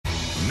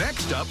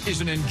Next up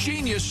is an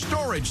ingenious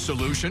storage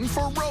solution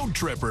for road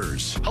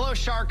trippers. Hello,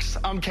 Sharks.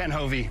 I'm Ken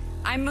Hovey.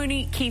 I'm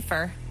Monique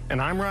Kiefer.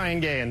 And I'm Ryan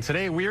Gay, and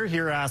today we're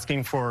here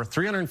asking for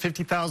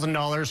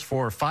 $350,000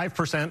 for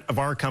 5% of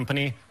our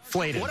company,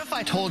 Flated. What if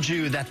I told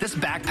you that this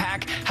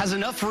backpack has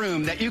enough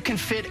room that you can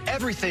fit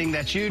everything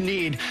that you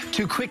need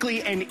to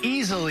quickly and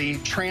easily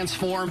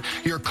transform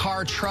your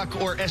car, truck,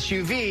 or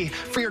SUV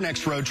for your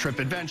next road trip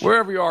adventure?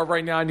 Wherever you are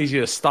right now, I need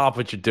you to stop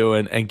what you're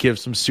doing and give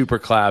some super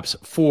claps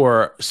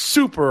for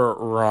Super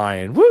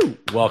Ryan. Woo!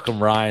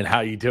 Welcome, Ryan.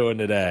 How you doing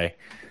today?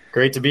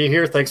 Great to be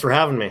here. Thanks for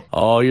having me.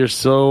 Oh, you're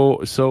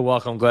so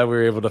welcome. Glad we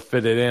were able to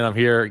fit it in. I'm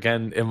here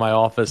again in my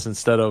office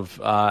instead of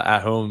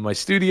at home in my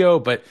studio,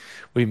 but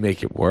we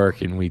make it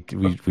work and we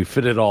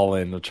fit it all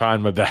in. I'm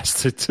trying my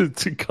best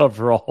to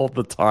cover all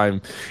the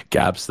time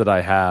gaps that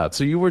I have.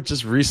 So you were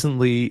just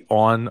recently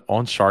on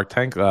Shark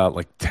Tank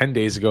like 10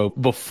 days ago.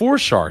 Before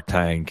Shark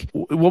Tank,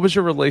 what was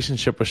your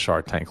relationship with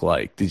Shark Tank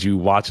like? Did you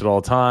watch it all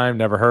the time?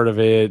 Never heard of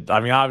it? I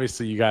mean,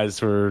 obviously you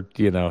guys were,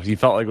 you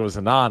felt like it was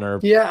an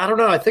honor. Yeah, I don't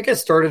know. I think I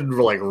started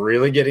like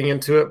really getting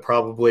into it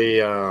probably,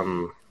 maybe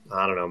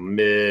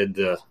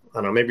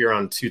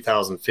around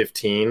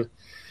 2015.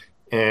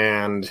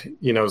 And,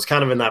 it was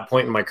kind of in that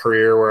point in my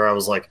career where I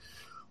was like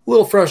a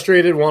little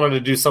frustrated, wanted to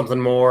do something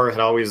more,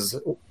 had always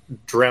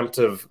dreamt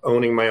of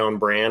owning my own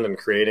brand and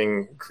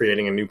creating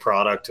a new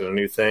product and a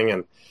new thing.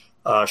 And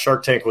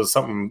Shark Tank was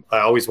something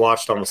I always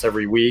watched almost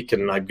every week.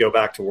 And I'd go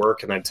back to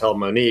work and I'd tell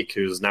Monique,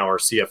 who's now our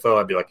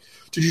CFO, I'd be like,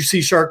 did you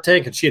see Shark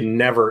Tank? And she had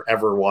never,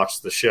 ever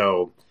watched the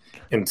show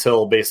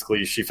until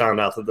basically she found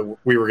out that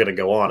we were going to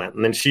go on it.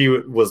 And then she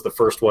was the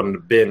first one to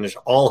binge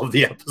all of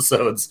the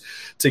episodes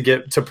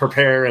to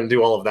prepare and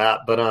do all of that.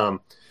 But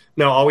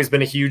no, always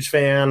been a huge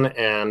fan,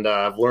 and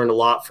I've learned a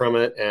lot from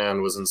it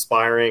and was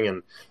inspiring.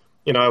 And,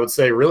 I would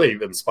say really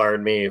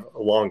inspired me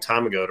a long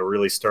time ago to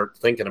really start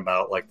thinking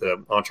about like the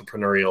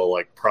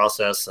entrepreneurial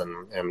process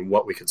and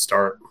what we could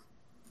start.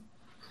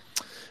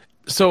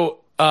 So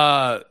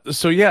that's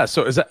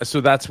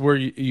where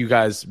you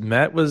guys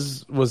met?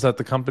 Was that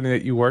the company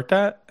that you worked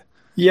at?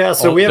 Yeah,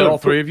 so we have all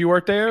three of you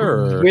work there.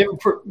 Or?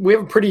 We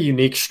have a pretty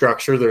unique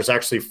structure. There's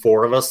actually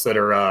four of us that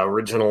are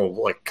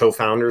original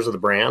co-founders of the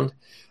brand.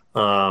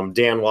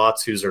 Dan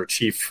Watts, who's our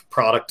chief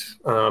product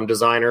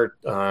designer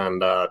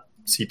and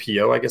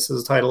CPO, I guess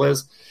his title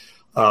is.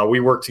 We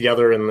work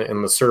together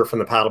in the surf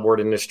and the paddleboard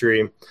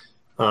industry,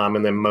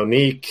 and then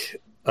Monique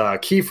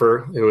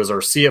Kiefer, who is our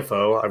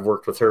CFO. I've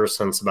worked with her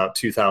since about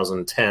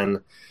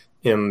 2010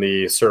 in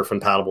the surf and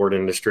paddleboard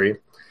industry.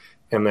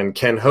 And then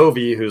Ken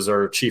Hovey, who's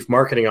our chief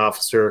marketing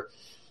officer.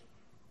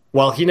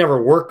 While he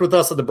never worked with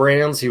us at the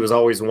brands, he was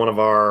always one of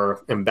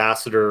our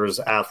ambassadors,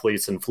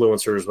 athletes,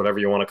 influencers, whatever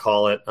you want to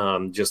call it,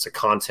 just a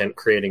content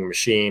creating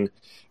machine.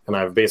 And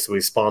I've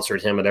basically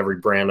sponsored him at every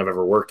brand I've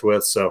ever worked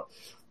with. So,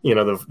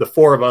 the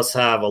four of us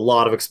have a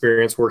lot of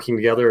experience working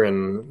together,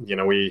 and,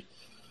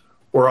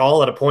 we're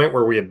all at a point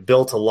where we had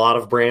built a lot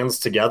of brands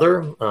together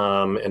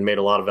and made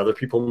a lot of other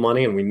people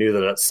money. And we knew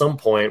that at some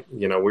point,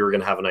 we were going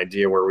to have an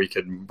idea where we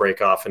could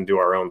break off and do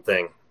our own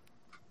thing.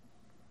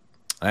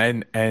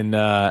 And I'm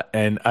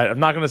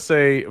not going to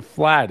say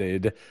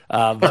flatted,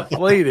 but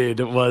Flated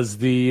was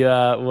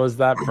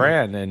that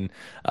brand. And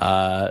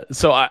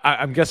so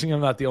I'm guessing I'm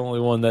not the only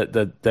one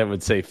that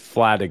would say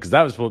flatted, because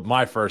that was what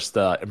my first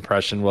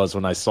impression was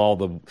when I saw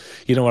when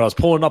I was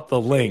pulling up the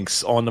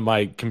links onto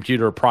my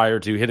computer prior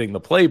to hitting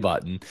the play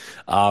button,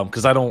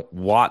 because I don't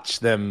watch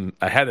them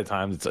ahead of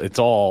time. It's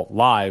all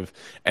live.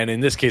 And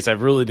in this case, I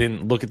really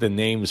didn't look at the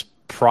names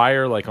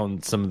prior, like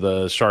on some of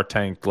the Shark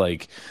Tank,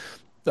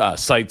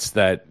 sites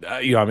that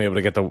I'm able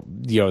to get the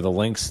the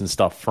links and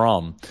stuff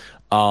from,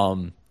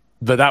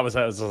 but that was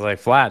like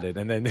flatted,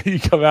 and then you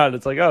come out and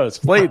it's like, oh, it's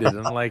Flated,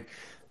 and I'm like,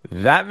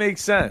 that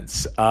makes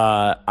sense.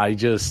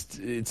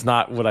 It's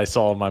not what I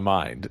saw in my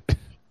mind.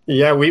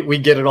 Yeah, we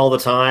get it all the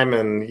time,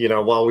 and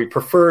while we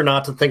prefer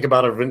not to think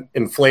about an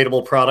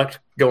inflatable product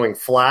going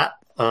flat,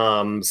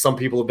 some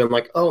people have been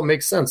like, oh, it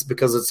makes sense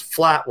because it's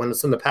flat when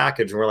it's in the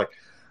package, and we're like,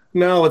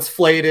 no, it's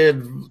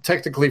flated.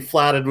 Technically,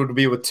 flatted would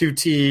be with two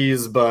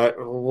T's, but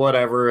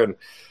whatever. And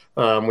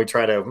we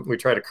try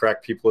to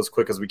correct people as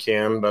quick as we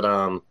can.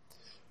 But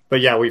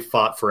yeah, we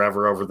fought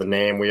forever over the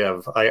name.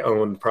 I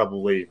owned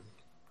probably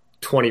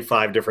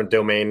 25 different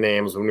domain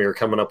names when we were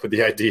coming up with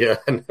the idea,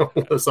 and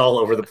it was all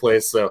over the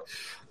place. So,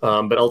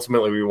 but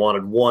ultimately, we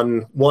wanted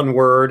one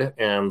word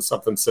and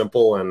something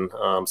simple, and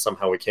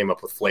somehow we came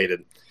up with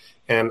Flated.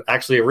 And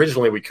actually,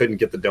 originally, we couldn't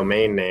get the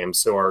domain name.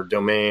 So our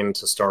domain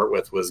to start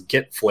with was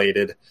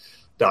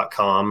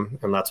getflated.com.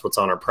 And that's what's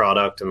on our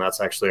product. And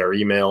that's actually our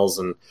emails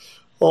and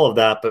all of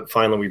that. But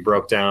finally, we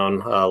broke down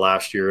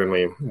last year, and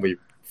we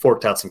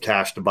forked out some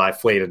cash to buy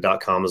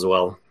flated.com as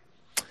well.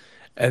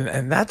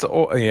 And that's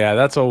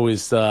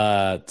always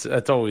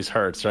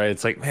hurts, right?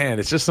 It's like, man,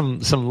 it's just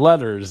some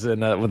letters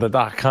and with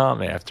a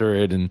 .com after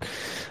it. And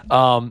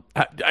I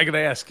gotta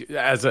ask,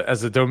 as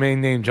a domain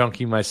name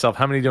junkie myself,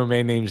 how many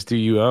domain names do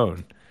you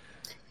own?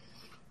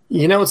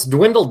 It's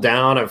dwindled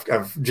down.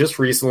 I've just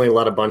recently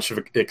let a bunch of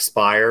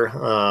expire.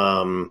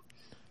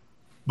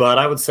 But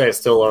I would say I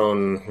still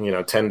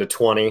own, 10 to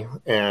 20.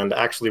 And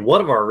actually,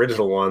 one of our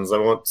original ones, I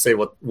won't say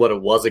what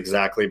it was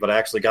exactly, but I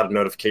actually got a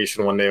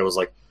notification one day. It was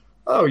like,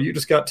 "Oh, you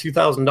just got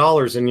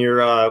 $2,000 in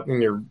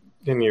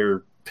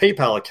your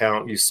PayPal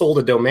account. You sold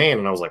a domain."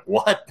 And I was like,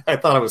 "What?" I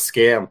thought it was a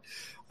scam.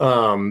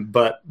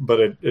 But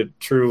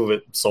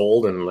it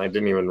sold, and I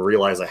didn't even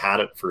realize I had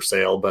it for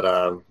sale. But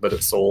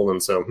it sold,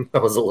 and so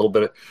that was a little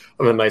bit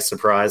of a nice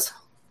surprise.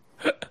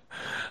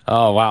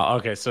 Oh, wow.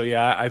 Okay. So,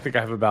 yeah, I think I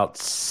have about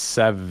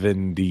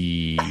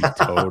 70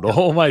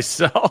 total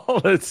myself.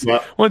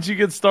 Once you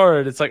get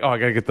started, it's like, oh, I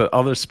got to get the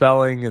other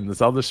spelling and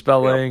this other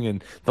spelling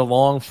and the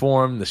long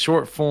form, the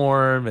short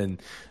form.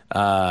 And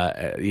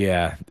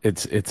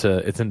it's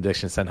an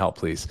addiction. Send help,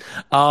 please.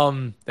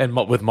 And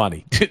with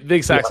money,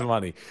 big sacks of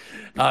money.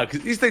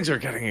 Because these things are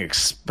getting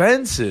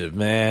expensive,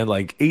 man.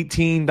 Like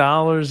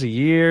 $18 a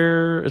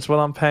year is what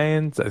I'm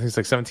paying. I think it's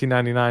like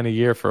 $17.99 a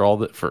year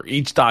for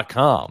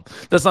each.com.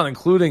 That's not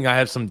including, I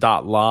have some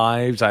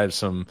 .lives. I have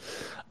some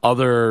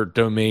other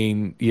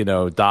domain,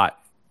 dot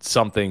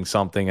something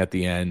at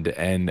the end,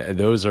 and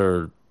those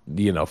are,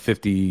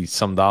 $50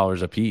 some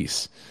a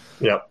piece.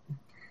 Yep.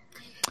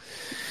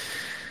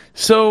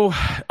 So,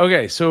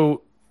 okay,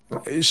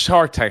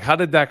 Shark Tank, how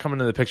did that come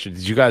into the picture?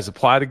 Did you guys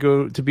apply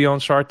to be on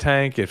Shark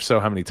Tank? If so,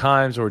 how many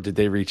times, or did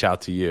they reach out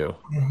to you?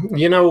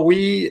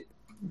 We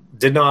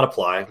did not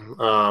apply.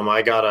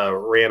 I got a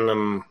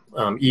random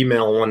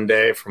email one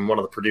day from one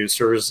of the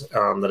producers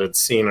that had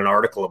seen an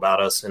article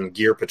about us in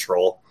Gear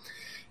Patrol.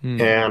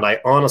 And I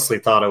honestly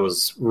thought it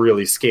was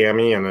really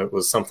scammy and it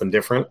was something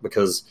different,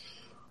 because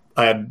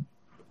I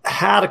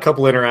had a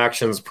couple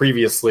interactions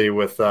previously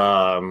with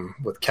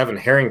Kevin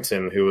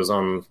Harrington, who was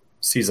on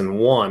season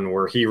 1,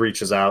 where he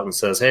reaches out and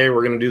says, "Hey,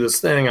 we're going to do this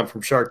thing. I'm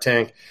from Shark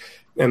Tank."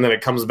 And then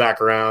it comes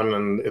back around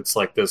and it's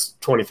like this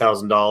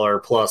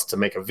 $20,000 plus to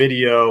make a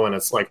video. And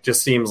it's like,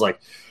 just seems like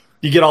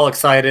you get all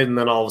excited, and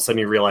then all of a sudden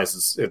you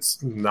realize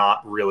it's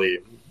not really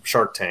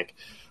Shark Tank.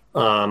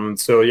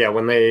 So yeah,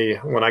 when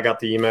I got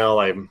the email,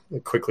 I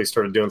quickly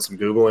started doing some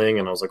Googling,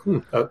 and I was like,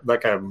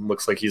 that guy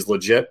looks like he's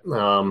legit.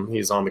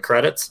 He's on the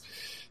credits.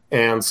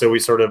 And so we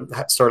sort of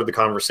started the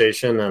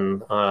conversation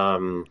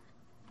and,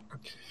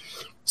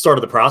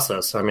 started the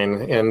process. I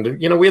mean, and,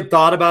 we had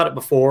thought about it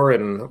before,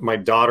 and my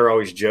daughter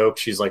always joked.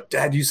 She's like,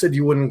 "Dad, you said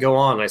you wouldn't go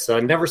on." I said, "I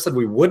never said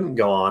we wouldn't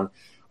go on.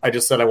 I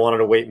just said I wanted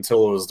to wait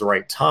until it was the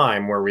right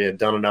time, where we had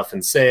done enough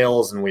in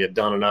sales and we had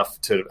done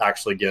enough to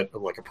actually get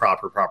like a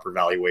proper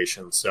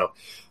valuation." So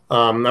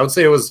I would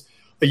say it was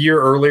a year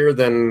earlier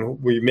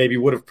than we maybe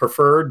would have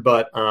preferred,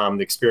 but the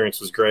experience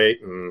was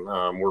great, and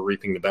we're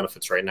reaping the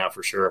benefits right now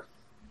for sure.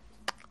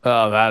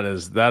 Oh, that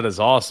is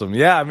awesome.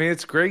 Yeah, I mean,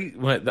 it's great.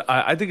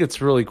 I think it's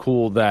really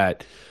cool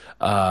that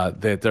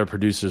their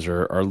producers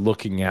are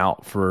looking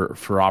out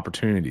for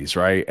opportunities,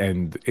 right?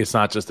 And it's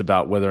not just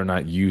about whether or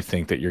not you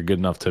think that you're good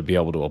enough to be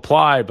able to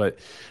apply, but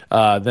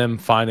them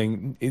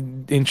finding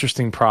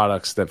interesting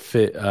products that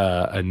fit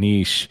a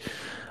niche.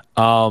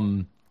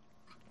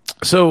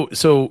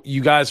 So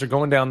you guys are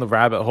going down the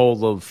rabbit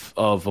hole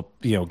of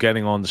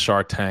getting on the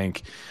Shark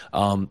Tank.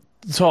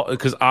 So,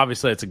 because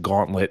obviously it's a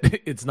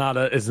gauntlet. It's not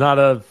a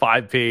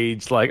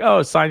 5-page like,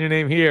 oh, sign your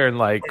name here and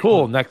like,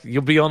 cool, next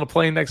you'll be on a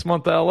plane next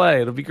month to LA.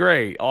 It'll be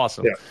great,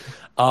 awesome. Yeah.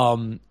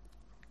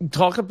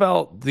 Talk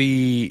about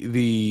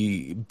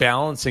the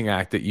balancing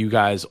act that you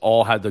guys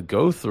all had to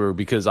go through,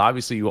 because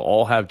obviously you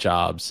all have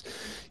jobs,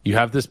 you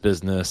have this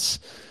business,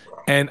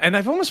 and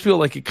I almost feel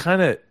like it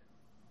kind of.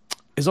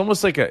 It's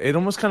almost like it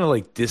almost kind of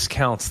like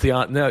discounts the.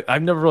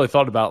 I've never really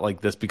thought about it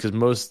like this, because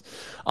most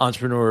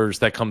entrepreneurs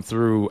that come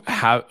through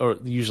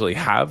usually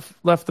have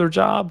left their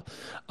job,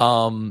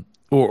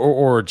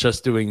 or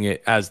just doing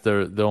it as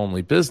their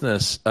only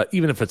business,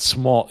 even if it's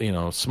small,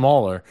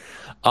 smaller.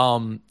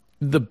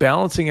 The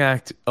balancing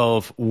act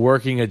of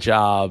working a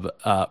job,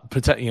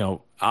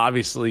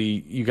 obviously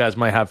you guys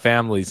might have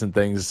families and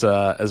things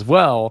as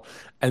well,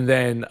 and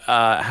then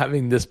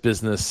having this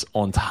business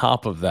on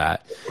top of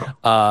that.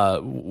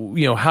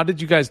 How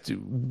did you guys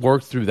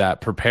work through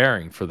that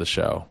preparing for the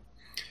show?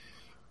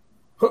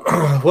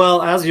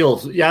 Well, as you'll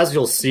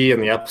see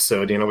in the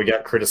episode, we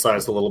got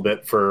criticized a little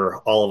bit for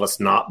all of us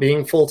not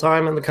being full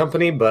time in the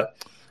company, but.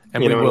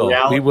 And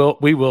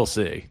we will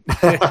see.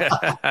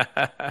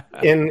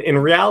 In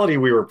reality,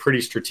 we were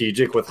pretty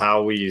strategic with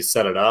how we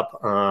set it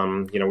up.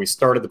 We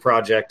started the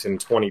project in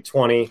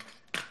 2020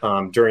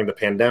 during the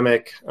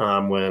pandemic,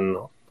 when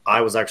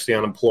I was actually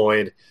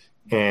unemployed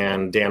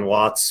and Dan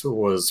Watts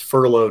was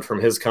furloughed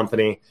from his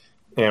company,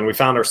 and we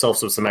found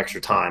ourselves with some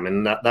extra time.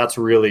 And that's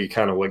really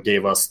kind of what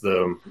gave us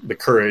the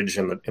courage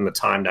and the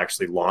time to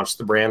actually launch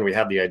the brand. We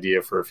had the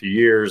idea for a few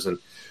years, and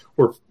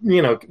we're,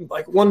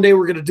 like, one day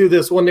we're going to do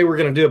this, one day we're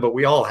going to do it. But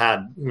we all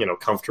had,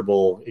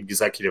 comfortable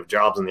executive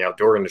jobs in the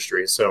outdoor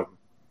industry. So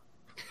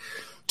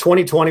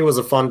 2020 was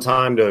a fun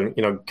time to,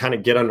 kind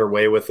of get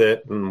underway with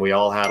it. And we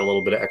all had a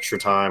little bit of extra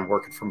time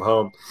working from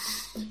home.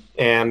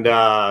 And,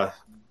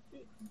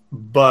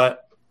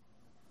 but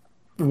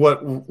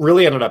what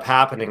really ended up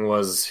happening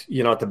was,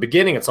 at the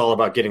beginning, it's all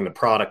about getting the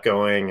product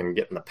going and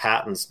getting the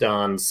patents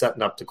done,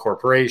 setting up the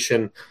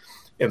corporation.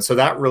 And so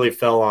that really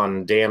fell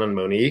on Dan and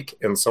Monique.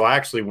 And so I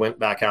actually went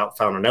back out,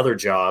 found another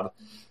job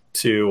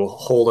to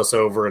hold us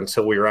over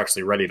until we were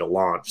actually ready to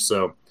launch.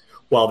 So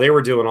while they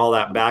were doing all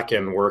that back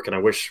end work, and I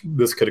wish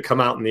this could have come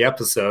out in the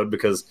episode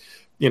because,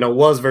 it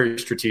was very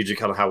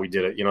strategic on how we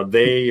did it.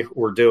 They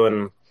were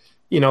doing,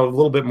 a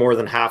little bit more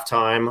than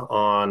halftime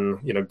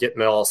on,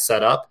 getting it all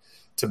set up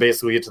to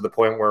basically get to the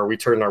point where we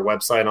turned our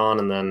website on.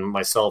 And then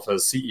myself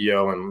as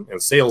CEO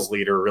and sales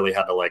leader really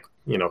had to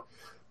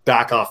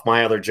back off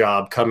my other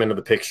job, come into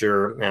the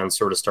picture and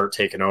sort of start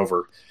taking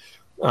over.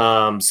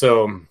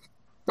 So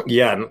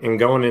yeah. And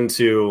going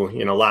into,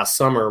 last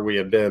summer, we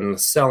had been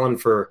selling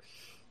for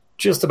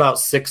just about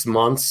 6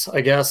 months,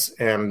 I guess.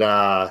 And,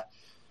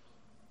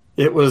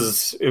 it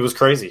was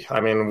crazy.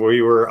 I mean,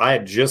 I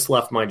had just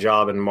left my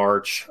job in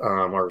March.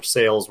 Our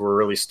sales were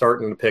really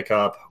starting to pick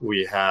up.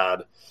 We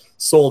had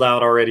sold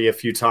out already a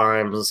few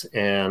times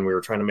and we were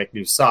trying to make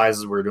new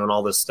sizes. We were doing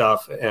all this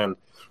stuff. And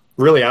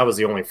really, I was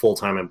the only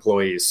full-time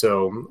employee.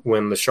 So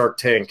when the Shark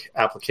Tank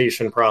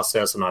application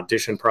process and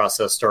audition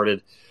process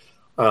started,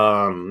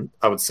 I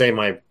would say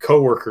my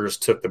coworkers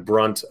took the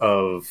brunt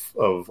of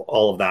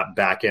all of that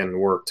back end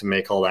work to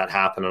make all that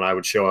happen. And I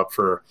would show up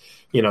for,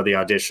 the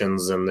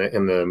auditions and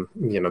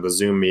the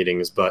Zoom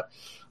meetings. But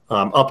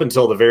up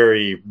until the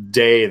very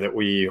day that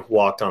we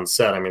walked on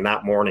set, I mean,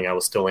 that morning I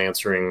was still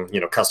answering,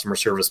 customer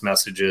service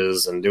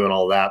messages and doing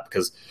all that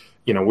because,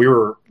 we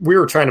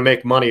were trying to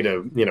make money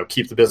to,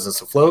 keep the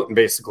business afloat and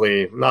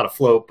basically not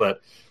afloat, but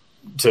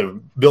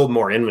to build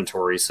more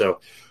inventory. So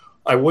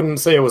I wouldn't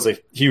say it was a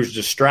huge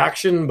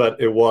distraction,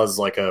 but it was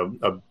like a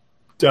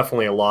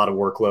definitely a lot of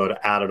workload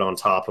added on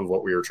top of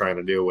what we were trying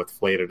to do with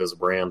Flated as a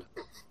brand.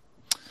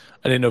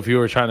 I didn't know if you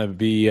were trying to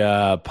be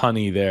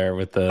punny there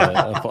with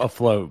the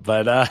afloat,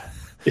 but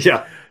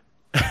yeah.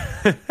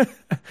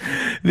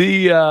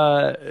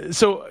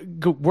 So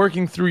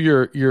working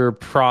through your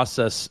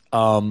process,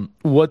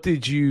 what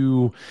did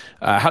you?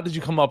 How did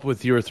you come up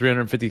with your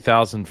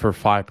 $350,000 for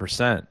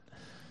 5%?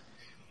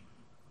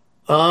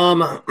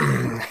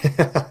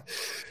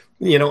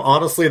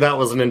 Honestly, that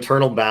was an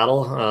internal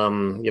battle.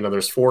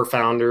 There's 4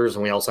 founders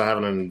and we also have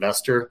an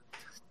investor.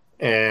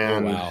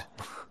 And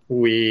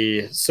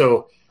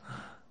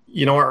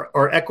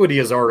our equity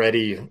is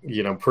already,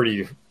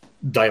 pretty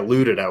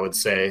diluted, I would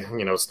say.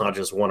 It's not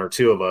just 1 or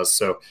 2 of us.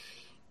 So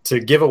to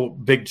give a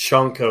big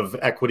chunk of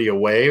equity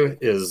away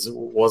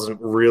wasn't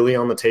really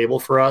on the table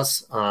for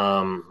us.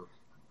 And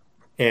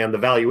the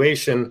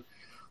valuation,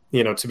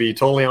 to be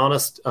totally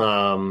honest,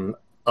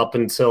 up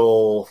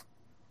until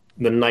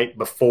the night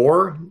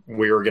before,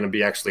 we were going to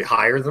be actually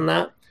higher than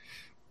that.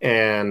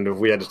 And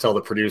we had to tell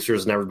the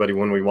producers and everybody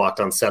when we walked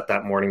on set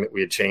that morning that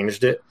we had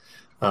changed it,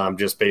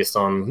 just based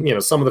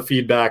on, some of the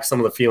feedback, some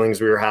of the feelings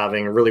we were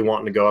having, really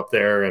wanting to go up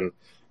there and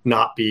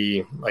not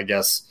be, I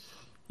guess,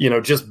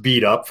 just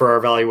beat up for our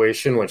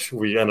valuation, which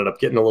we ended up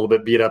getting a little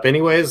bit beat up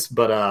anyways.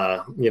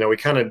 But,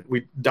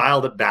 we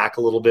dialed it back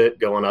a little bit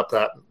going up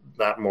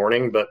that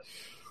morning. But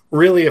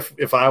really,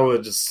 if I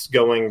was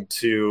going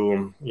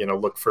to,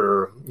 look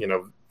for,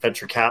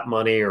 venture cap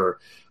money or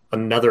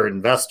another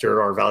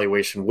investor, our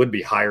valuation would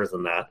be higher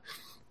than that.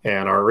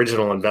 And our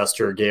original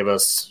investor gave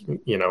us,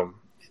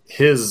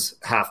 his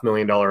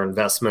 $500,000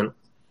 investment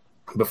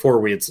before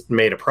we had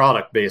made a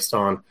product based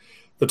on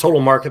the total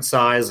market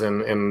size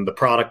and the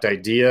product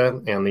idea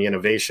and the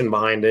innovation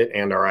behind it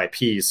and our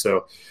IP.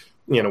 So,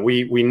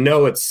 we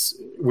know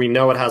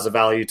it has a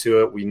value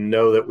to it. We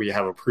know that we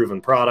have a proven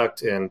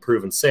product and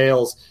proven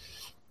sales.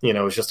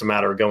 It's just a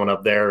matter of going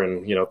up there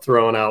and,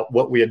 throwing out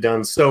what we had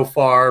done so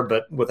far,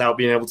 but without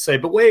being able to say,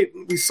 but wait,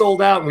 we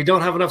sold out and we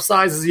don't have enough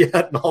sizes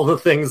yet. And all the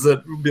things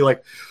that would be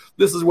like,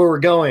 this is where we're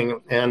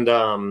going. And,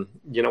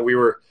 we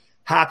were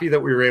happy that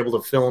we were able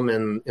to film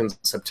in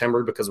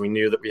September because we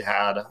knew that we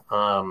had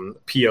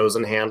POs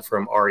in hand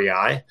from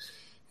REI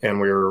and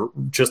we were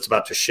just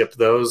about to ship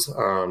those.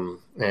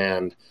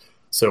 And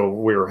so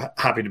we were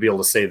happy to be able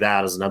to say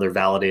that as another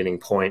validating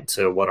point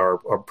to what our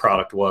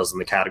product was in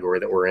the category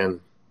that we're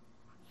in.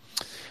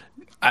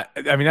 I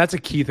mean, that's a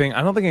key thing.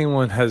 I don't think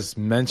anyone has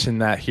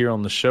mentioned that here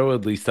on the show,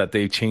 at least, that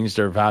they changed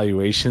their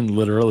valuation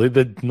literally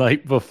the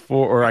night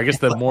before, or I guess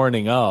the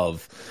morning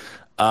of.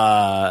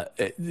 So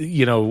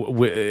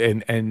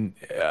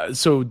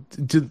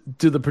do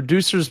the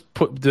producers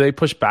do they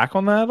push back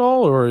on that at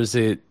all, or is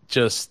it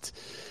just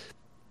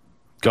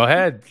go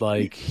ahead?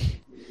 Like,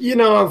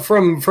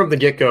 from the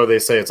get-go, they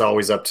say it's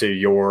always up to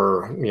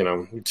your,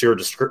 it's your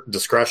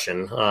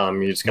discretion.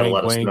 You just got to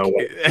let us know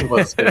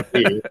what it's going to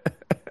be.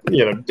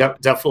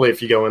 Definitely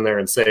if you go in there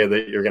and say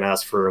that you're going to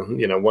ask for,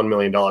 $1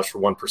 million for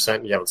 1%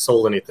 and you haven't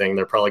sold anything,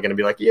 they're probably going to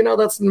be like,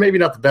 that's maybe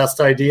not the best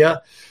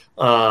idea.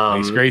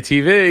 Makes great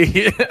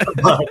TV.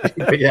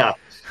 but yeah.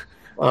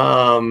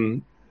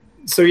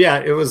 So yeah,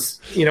 it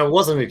was, it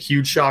wasn't a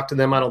huge shock to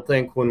them, I don't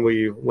think, when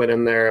we went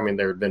in there. I mean,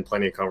 there had been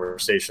plenty of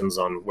conversations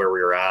on where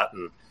we were at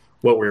and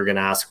what we were going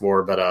to ask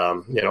for. But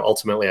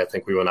ultimately, I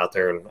think we went out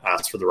there and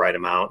asked for the right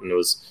amount, and it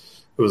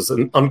was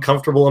an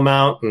uncomfortable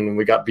amount, and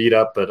we got beat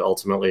up. But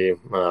ultimately,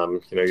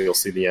 you'll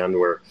see the end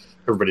where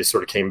everybody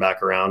sort of came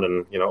back around,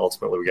 and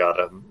ultimately we got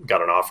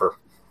an offer.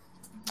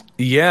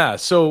 Yeah.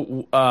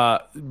 So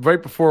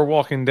right before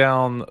walking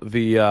down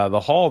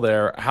the hall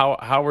there, how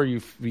are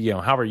you?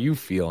 How are you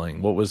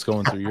feeling? What was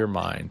going through your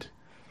mind?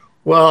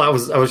 Well, I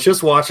was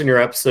just watching your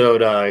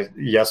episode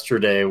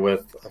yesterday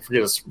with, I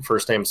forget his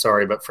first name,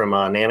 sorry, but from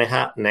Nana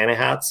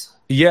Hats.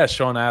 Yeah,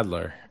 Sean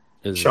Adler.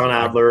 Sean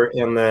Adler,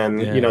 and then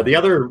the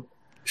other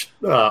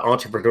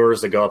entrepreneurs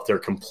that go up there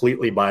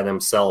completely by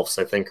themselves,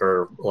 I think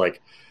are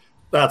like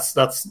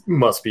that's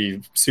must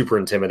be super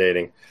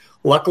intimidating.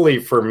 Luckily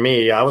for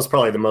me, I was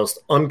probably the most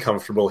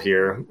uncomfortable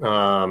here,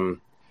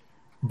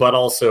 but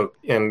also,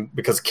 and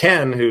because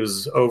Ken,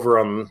 who's over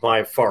on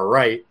my far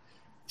right,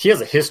 he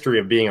has a history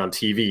of being on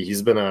TV.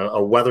 He's been a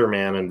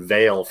weatherman in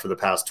Vail for the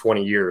past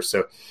 20 years.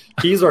 So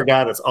he's our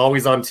guy that's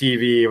always on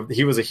TV.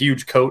 He was a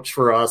huge coach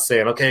for us,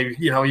 saying, okay,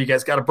 you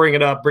guys got to bring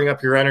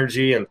up your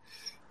energy. And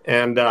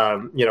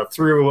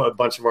through a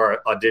bunch of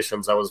our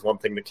auditions, that was one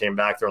thing that came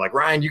back. They're like,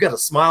 Ryan, you got to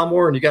smile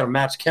more and you got to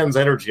match Ken's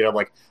energy. And I'm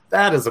like,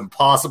 that is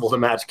impossible to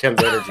match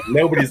Ken's energy.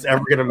 Nobody's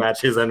ever going to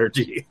match his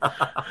energy.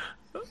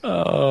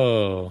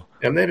 Oh,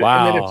 and then,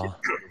 wow.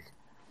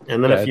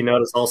 And then if you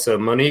notice also,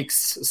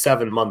 Monique's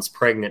 7 months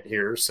pregnant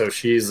here. So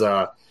she's,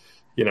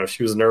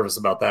 she was nervous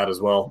about that as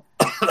well.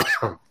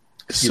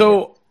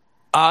 So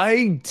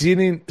I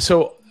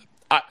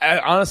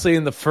honestly,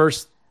 in the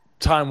first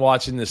time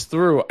watching this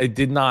through, it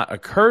did not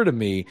occur to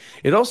me.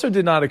 It also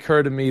did not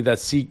occur to me that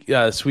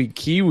Sweet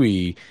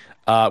Kiwi,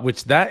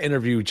 which that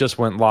interview just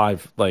went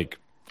live like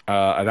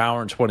an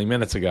hour and 20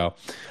 minutes ago,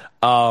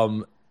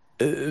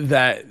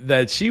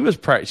 that she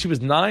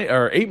was 9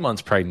 or 8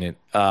 months pregnant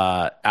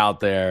out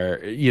there,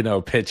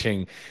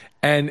 pitching,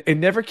 and it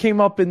never came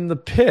up in the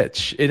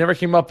pitch. It never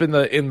came up in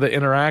the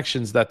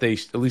interactions that they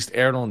at least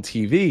aired on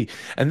TV.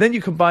 And then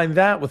you combine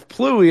that with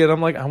Pluie, and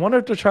I'm like, I wonder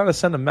if they're trying to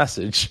send a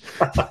message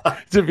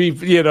to be,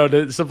 to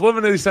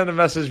subliminally send a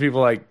message to people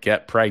like,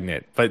 get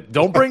pregnant, but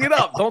don't bring it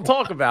up, don't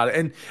talk about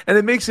it. And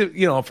it makes it,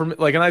 from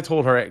like, and I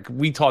told her,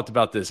 we talked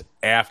about this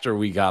after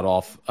we got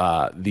off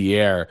the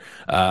air,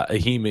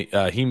 Ahima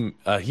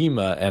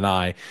and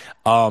I,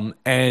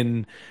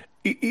 and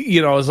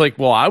I was like,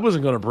 well, I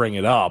wasn't going to bring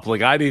it up.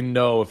 Like, I didn't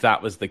know if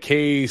that was the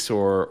case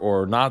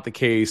or not the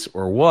case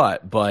or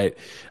what, but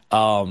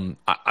I'm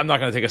not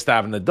going to take a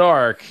stab in the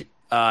dark.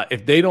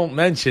 If they don't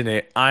mention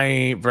it, I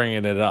ain't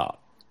bringing it up,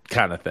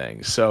 kind of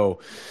thing. So,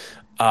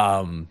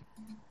 I'm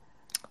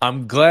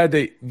glad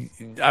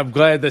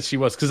that she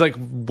was, because like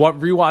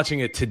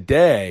rewatching it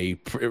today,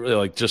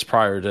 like just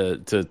prior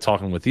to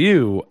talking with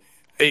you,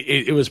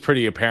 it was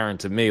pretty apparent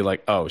to me,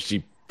 like, oh,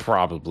 she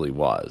probably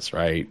was,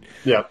 right?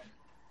 Yeah.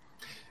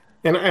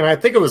 And I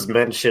think it was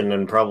mentioned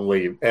and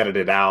probably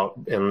edited out,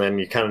 and then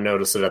you kind of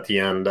notice it at the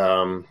end.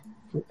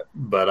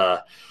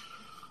 But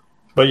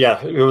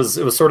yeah, it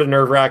was sort of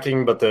nerve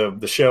wracking. But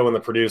the show and the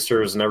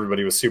producers and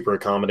everybody was super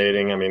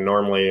accommodating. I mean,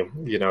 normally,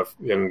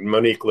 and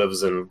Monique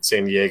lives in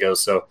San Diego,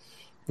 so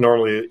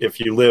normally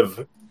if you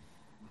live,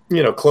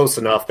 close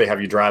enough, they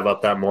have you drive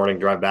up that morning,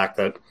 drive back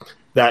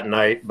that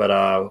night.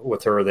 But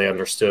with her, they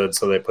understood,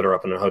 so they put her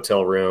up in a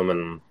hotel room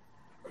and,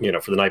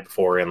 for the night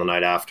before and the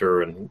night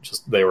after, and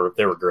just they were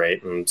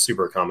great and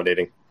super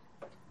accommodating.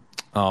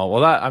 Oh, well,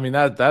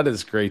 that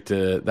is great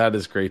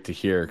to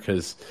hear,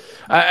 because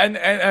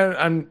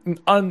and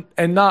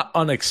not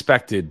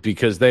unexpected,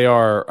 because they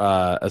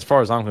are, as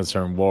far as I'm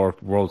concerned,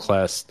 world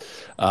class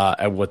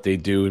at what they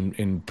do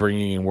in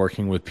bringing and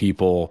working with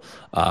people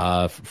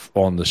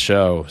on the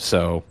show.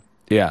 So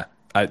yeah,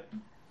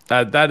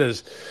 that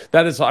is.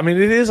 I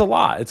mean, it is a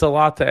lot. It's a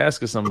lot to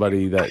ask of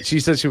somebody that she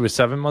said she was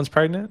 7 months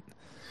pregnant.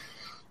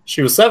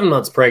 She was 7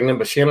 months pregnant,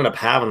 but she ended up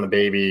having the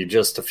baby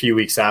just a few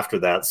weeks after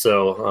that.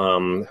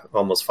 So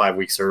almost 5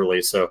 weeks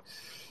early. So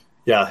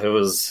yeah,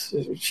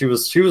 she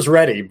was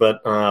ready, but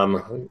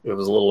it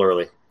was a little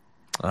early.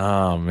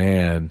 Oh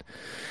man.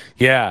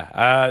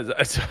 Yeah.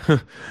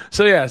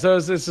 So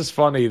it's just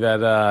funny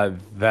that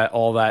that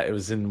all that it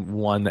was in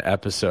one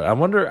episode. I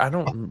wonder.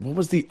 What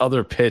was the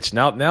other pitch?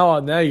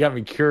 Now you got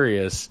me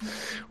curious.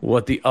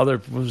 What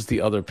was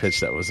the other pitch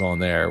that was on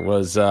there?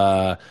 Was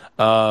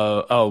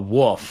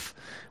Wolf,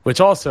 which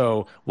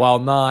also, while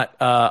not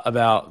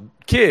about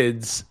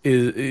kids,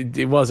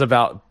 it was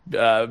about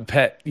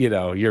pet.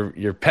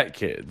 Your pet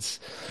kids.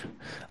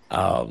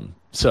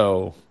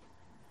 So.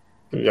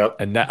 Yep.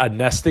 A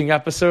nesting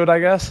episode,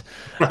 I guess.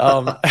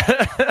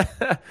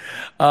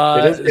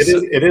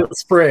 It is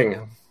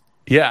spring.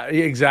 Yeah,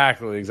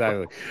 exactly.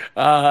 So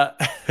all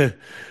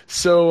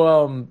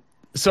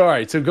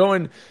right. So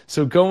going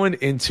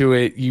into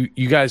it,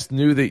 you guys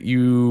knew that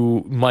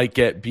you might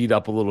get beat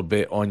up a little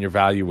bit on your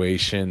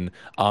valuation,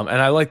 and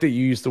I like that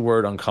you used the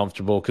word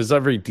uncomfortable, because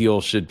every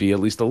deal should be at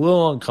least a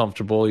little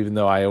uncomfortable. Even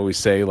though I always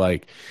say,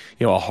 like,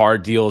 a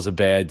hard deal is a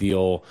bad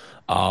deal.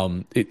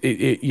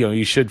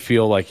 you should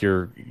feel like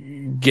you're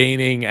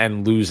gaining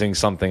and losing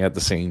something at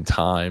the same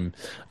time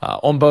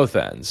on both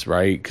ends,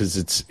 right? Because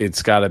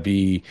it's got to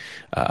be,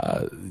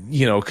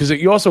 because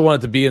you also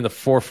want it to be in the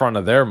forefront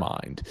of their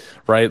mind,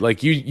 right?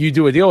 Like you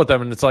do a deal with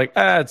them and it's like,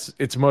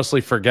 it's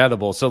mostly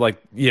forgettable. So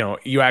like,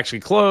 you actually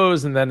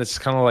close and then it's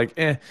kind of like,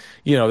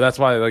 that's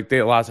why like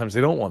a lot of times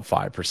they don't want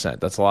 5%.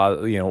 That's a lot,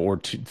 or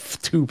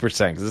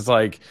 2%, because it's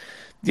like,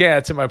 yeah,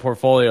 it's in my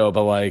portfolio,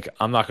 but like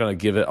I'm not going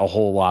to give it a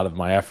whole lot of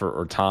my effort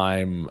or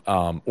time,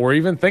 or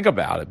even think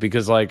about it,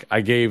 because like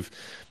I gave,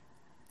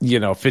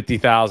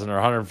 $50,000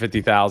 or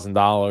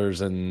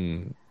 $150,000,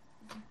 and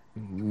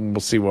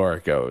we'll see where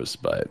it goes.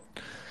 But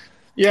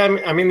yeah,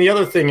 I mean, the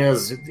other thing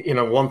is,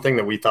 one thing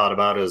that we thought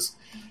about is,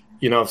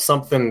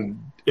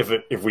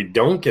 if we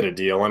don't get a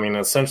deal, I mean,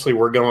 essentially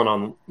we're going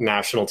on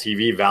national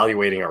TV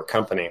evaluating our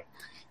company.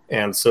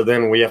 And so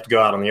then we have to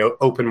go out on the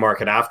open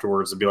market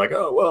afterwards and be like,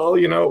 oh, well,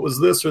 it was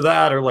this or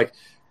that, or like,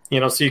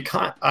 so you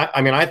can't,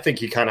 I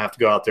think you kind of have to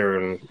go out there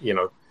and,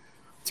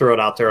 throw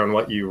it out there on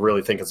what you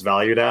really think it's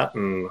valued at,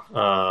 and,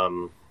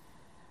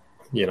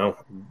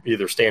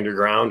 either stand your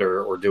ground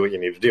or do what you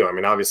need to do. I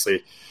mean,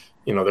 obviously,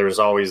 there's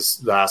always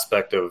the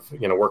aspect of,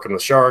 working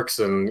with sharks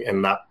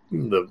and that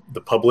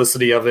the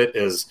publicity of it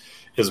is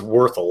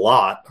worth a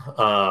lot.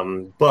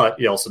 But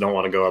you also don't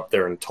want to go up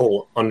there and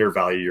total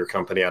undervalue your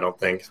company, I don't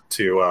think,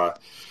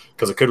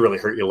 because it could really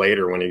hurt you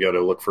later when you go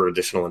to look for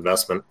additional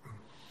investment.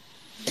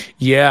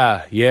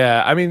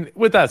 Yeah. I mean,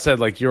 with that said,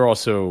 like you're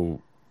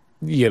also,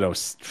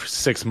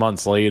 6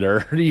 months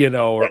later,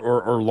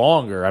 or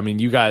longer. I mean,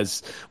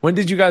 when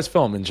did you guys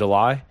film? In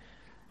July?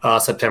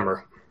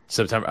 September.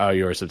 Oh,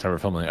 you were September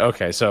filming.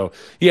 Okay. So,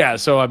 yeah.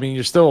 So, I mean,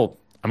 it's still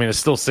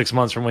 6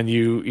 months from when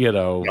you,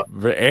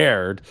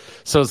 aired.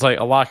 So it's like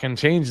a lot can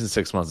change in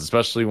 6 months,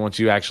 especially once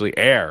you actually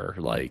air,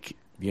 like,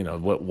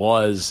 what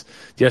was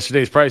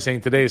yesterday's price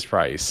ain't today's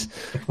price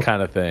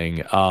kind of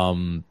thing.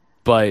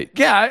 But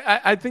yeah,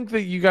 I think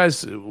that you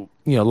guys,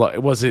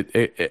 was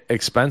it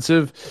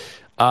expensive?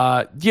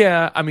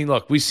 Yeah. I mean,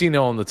 look, we've seen it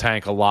on the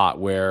tank a lot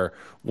where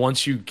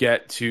once you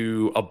get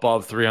to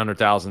above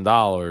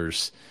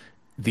 $300,000,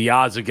 the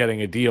odds of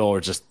getting a deal are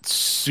just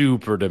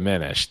super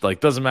diminished. Like,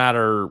 doesn't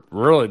matter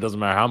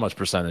how much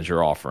percentage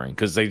you're offering,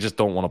 because they just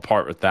don't want to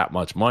part with that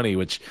much money,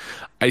 which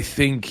I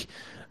think,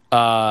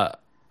 I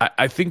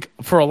think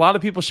for a lot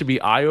of people should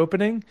be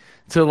eye-opening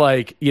to,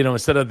 like,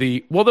 instead of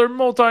they're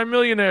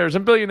multimillionaires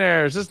and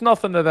billionaires, it's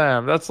nothing to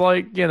them. That's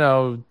like,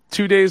 2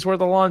 days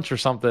worth of lunch or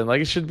something. Like,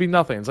 it should be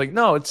nothing. It's like,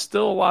 no, it's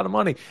still a lot of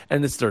money,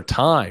 and it's their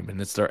time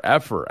and it's their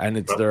effort and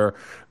it's their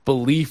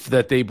belief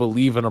that they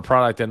believe in a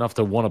product enough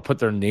to want to put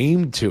their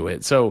name to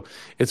it. So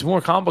it's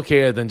more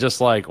complicated than just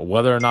like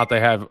whether or not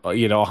they have,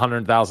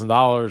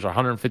 $100,000 or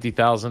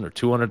 $150,000 or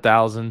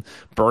 $200,000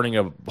 burning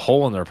a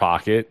hole in their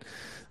pocket.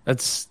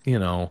 That's,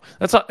 to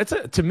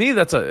me,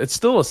 it's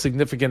still a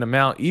significant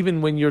amount,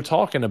 even when you're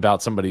talking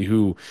about somebody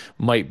who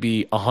might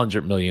be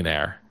 100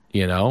 millionaire.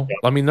 Yeah.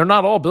 I mean, they're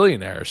not all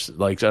billionaires.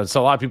 Like, so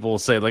a lot of people will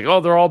say, like, oh,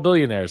 they're all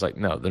billionaires. Like,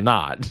 no, they're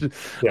not.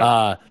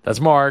 Yeah. That's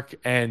Mark,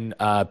 and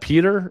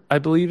Peter, I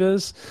believe,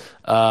 is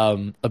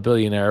a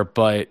billionaire.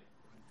 But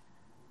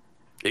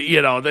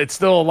it's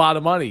still a lot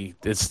of money.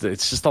 It's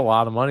just a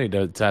lot of money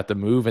to have to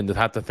move and to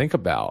have to think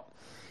about.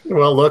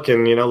 Well, look,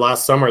 and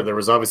last summer there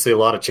was obviously a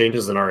lot of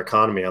changes in our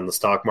economy on the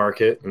stock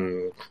market,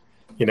 and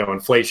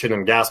inflation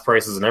and gas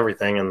prices and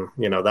everything, and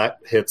that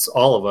hits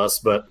all of us.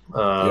 But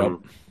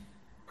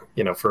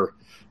for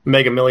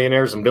mega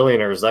millionaires and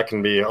billionaires, that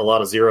can be a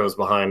lot of zeros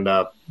behind,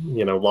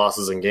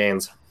 losses and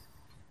gains.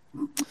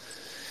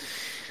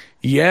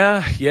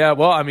 Yeah.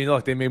 Well, I mean,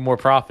 look, they made more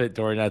profit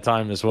during that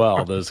time as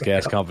well. Those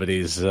gas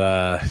companies,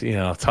 times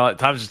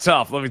are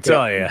tough, let me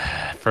tell you,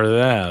 for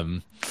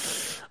them.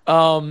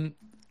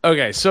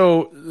 Okay,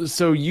 so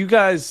you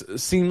guys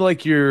seem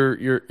like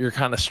you're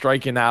kind of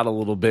striking out a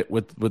little bit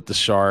with the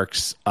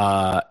Sharks,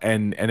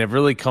 and it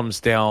really comes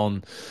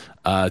down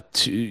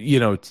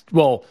to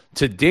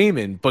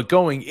Damon. But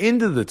going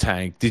into the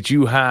tank, did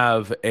you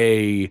have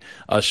a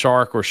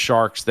shark or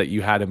sharks that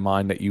you had in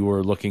mind that you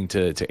were looking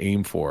to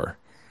aim for?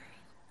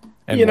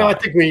 And I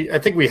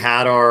think we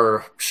had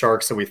our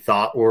sharks that we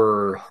thought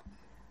were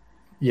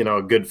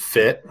a good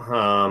fit.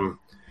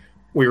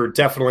 We were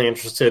definitely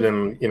interested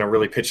in,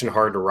 really pitching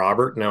hard to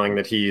Robert, knowing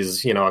that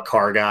he's, a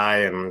car guy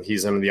and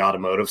he's in the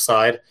automotive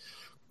side.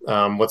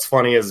 What's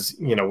funny is,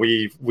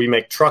 we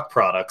make truck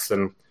products,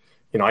 and,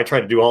 I try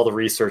to do all the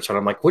research, and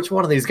I'm like, which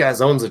one of these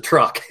guys owns a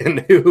truck and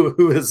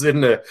who is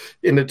into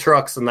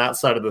trucks and that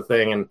side of the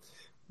thing. And,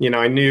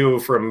 I knew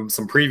from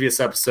some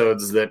previous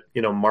episodes that,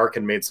 Mark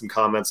had made some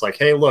comments like,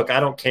 hey, look, I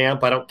don't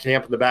camp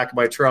in the back of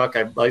my truck.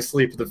 I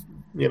sleep the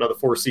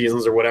Four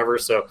Seasons or whatever.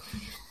 So,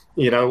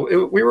 we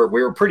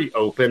were pretty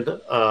open.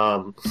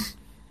 But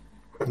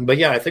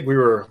yeah, I think we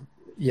were,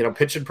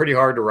 pitching pretty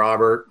hard to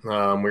Robert. We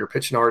were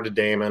pitching hard to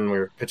Damon. We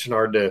were pitching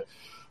hard to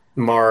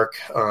Mark.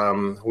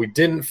 We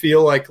didn't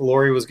feel like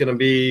Lori was going to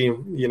be,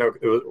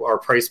 our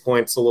price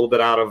point's a little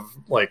bit out of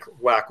like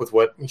whack with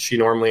what she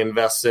normally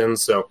invests in.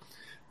 So,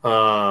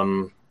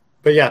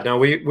 but yeah, no,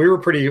 we were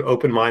pretty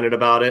open-minded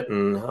about it,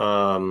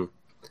 and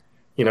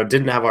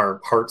didn't have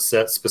our heart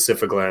set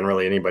specifically on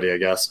really anybody, I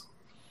guess.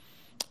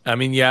 I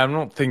mean, yeah, I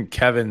don't think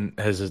Kevin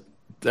has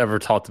ever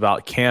talked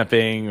about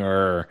camping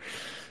or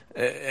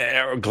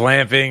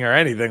glamping or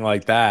anything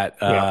like that.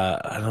 Yeah.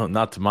 I don't,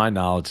 not to my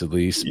knowledge, at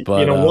least.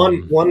 But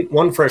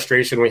one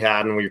frustration we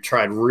had, and we've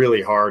tried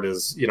really hard,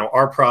 is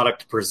our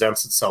product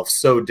presents itself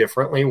so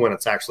differently when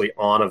it's actually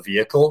on a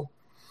vehicle.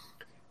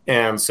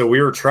 And so we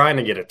were trying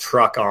to get a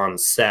truck on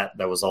set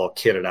that was all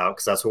kitted out,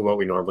 because that's what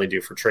we normally do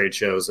for trade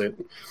shows and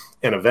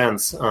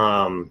events.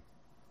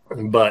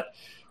 But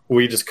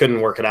we just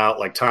couldn't work it out,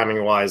 like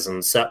timing wise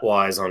and set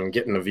wise, on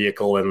getting a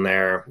vehicle in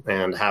there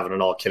and having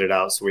it all kitted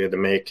out. So we had to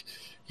make,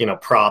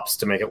 props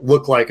to make it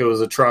look like it was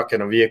a truck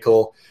and a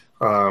vehicle.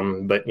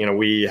 But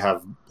we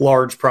have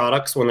large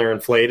products when they're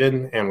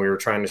inflated, and we were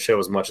trying to show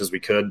as much as we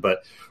could,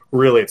 but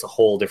really it's a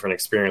whole different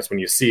experience when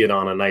you see it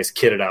on a nice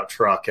kitted out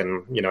truck.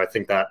 And, I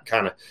think that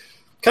kind of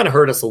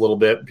hurt us a little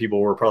bit. People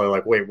were probably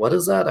like, wait, what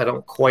is that? I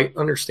don't quite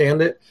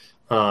understand it.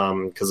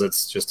 Because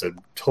it's just a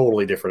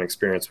totally different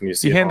experience when you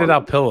see. You handed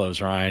out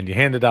pillows, Ryan. You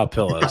handed out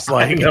pillows.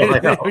 Like I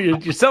know.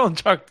 You're selling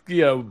truck,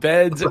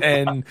 beds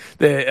and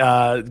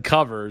the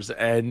covers,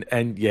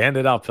 and you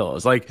handed out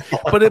pillows. Like,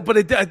 but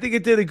I think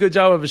it did a good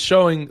job of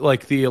showing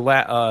like the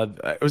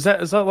is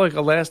that like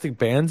elastic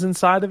bands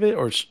inside of it,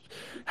 or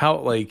how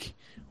like.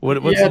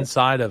 What's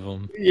inside of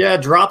them? Yeah,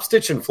 drop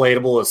stitch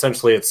inflatable.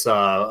 Essentially, it's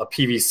a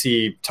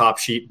PVC top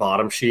sheet,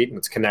 bottom sheet, and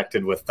it's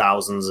connected with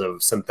thousands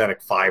of synthetic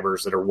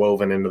fibers that are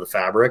woven into the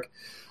fabric.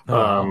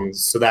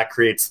 So that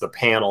creates the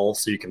panel,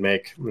 so you can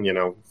make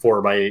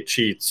 4x8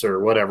 sheets or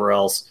whatever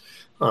else.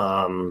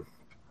 And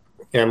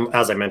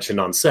as I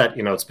mentioned on set,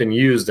 it's been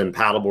used in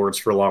paddle boards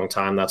for a long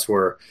time. That's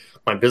where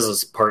my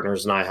business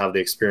partners and I have the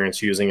experience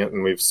using it,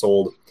 and we've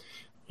sold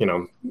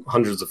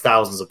hundreds of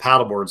thousands of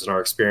paddle boards in our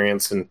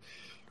experience. And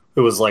it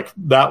was like,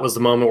 that was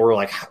the moment where we're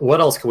like, what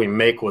else can we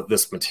make with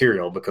this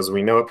material? Because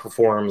we know it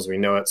performs, we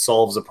know it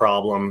solves a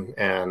problem.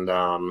 And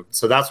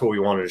so that's what we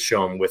wanted to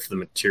show them with the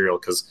material,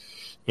 because,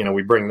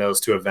 we bring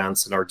those to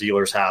events and our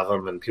dealers have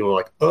them, and people are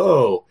like,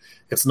 oh,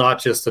 it's not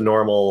just a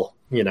normal,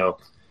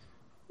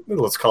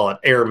 let's call it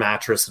air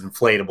mattress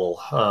inflatable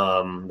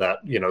that,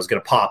 is going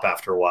to pop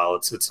after a while.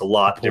 It's a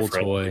lot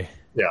different. Toy.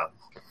 Yeah.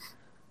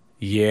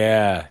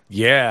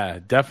 Yeah,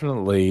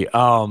 definitely.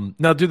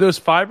 Now, do those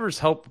fibers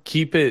help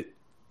keep it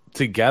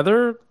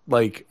together,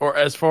 like, or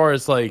as far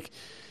as like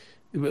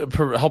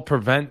help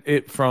prevent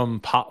it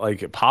from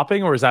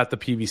popping, or is that the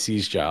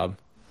PVC's job?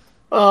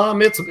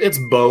 It's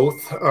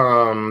both.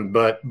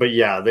 But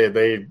yeah,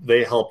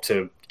 they help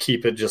to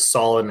keep it just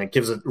solid, and it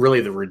gives it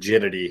really the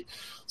rigidity,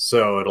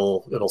 so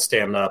it'll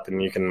stand up,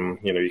 and you can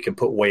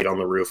put weight on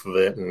the roof of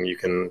it, and you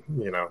can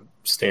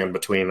stand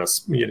between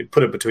us,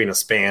 put it between a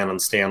span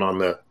and stand on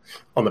the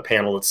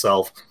panel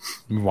itself.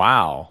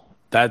 Wow,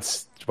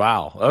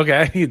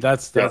 okay,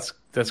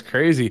 that's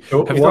crazy. Have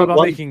you thought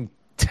about making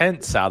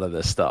tents out of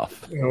this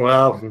stuff?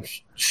 Well,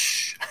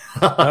 shh.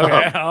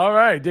 Okay, all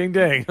right, ding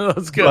ding.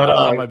 Let's go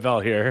on my bell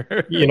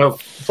here.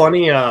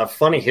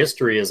 Funny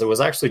history is it was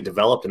actually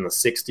developed in the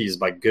 60s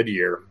by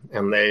Goodyear,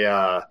 and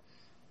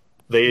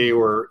they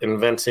were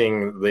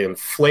inventing the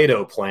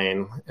Inflato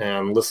plane,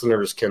 and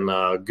listeners can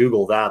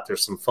Google that.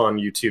 There's some fun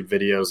YouTube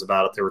videos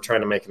about it. They were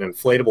trying to make an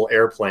inflatable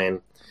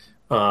airplane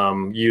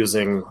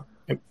using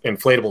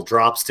inflatable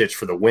drop stitch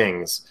for the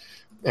wings.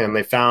 And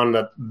they found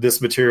that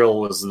this material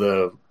was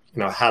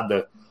had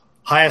the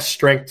highest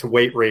strength to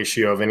weight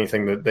ratio of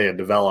anything that they had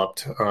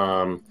developed.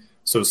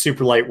 So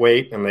super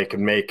lightweight, and they could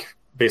make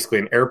basically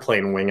an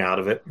airplane wing out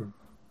of it.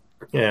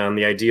 And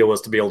the idea was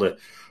to be able to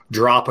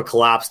drop a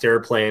collapsed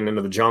airplane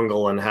into the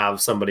jungle and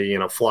have somebody,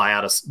 fly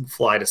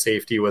to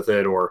safety with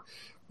it, or,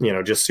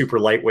 just super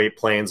lightweight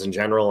planes in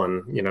general.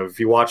 And, if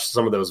you watch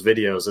some of those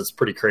videos, it's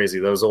pretty crazy.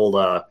 Those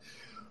old,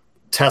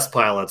 test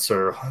pilots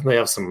they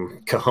have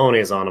some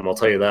cojones on them, I'll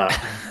tell you that.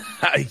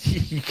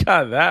 You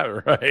got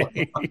that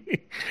right.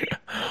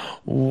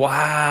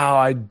 Wow,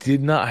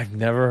 I've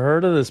never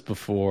heard of this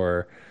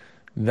before.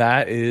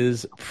 That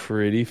is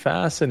pretty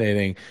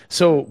fascinating.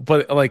 So,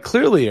 but like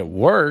clearly it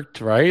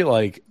worked, right?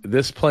 Like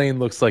this plane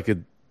looks like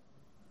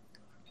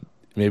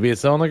maybe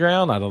it's on the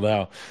ground. I don't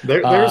know.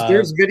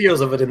 There's videos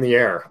of it in the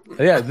air.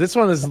 Yeah, this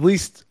one is at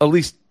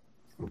least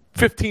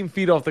 15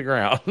 feet off the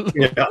ground.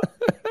 Yeah.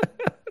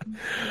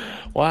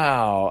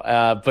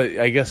 Wow. But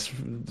I guess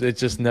it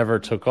just never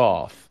took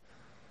off.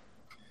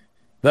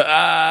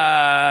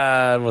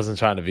 I wasn't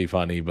trying to be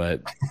funny,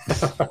 but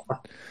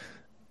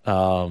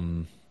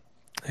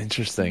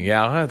interesting.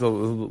 Yeah, I'll have to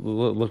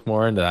look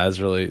more into that.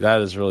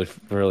 That is really,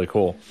 really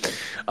cool.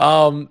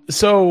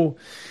 So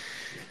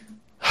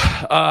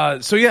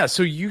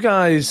you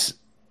guys,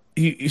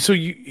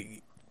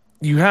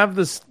 you have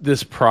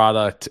this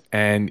product,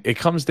 and it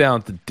comes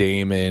down to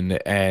Damon,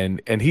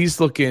 and he's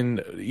looking,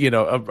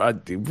 a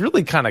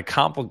really kind of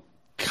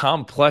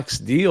complex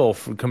deal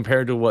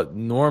compared to what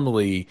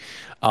normally,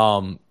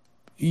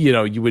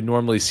 you would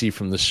normally see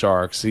from the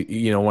Sharks.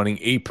 Wanting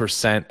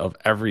 8% of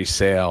every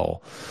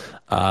sale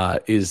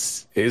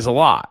is a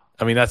lot.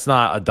 I mean, that's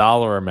not a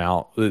dollar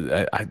amount.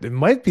 It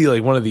might be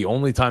like one of the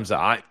only times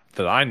that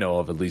I know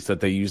of, at least,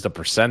 that they used a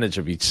percentage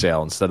of each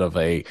sale instead of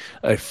a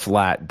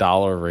flat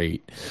dollar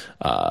rate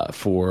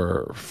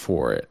for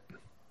it.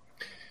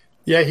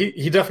 Yeah,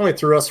 he definitely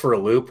threw us for a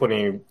loop when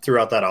he threw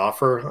out that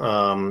offer,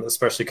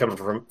 especially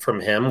coming from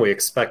him. We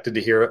expected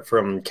to hear it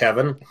from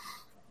Kevin,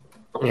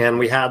 and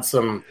we had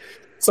some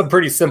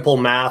pretty simple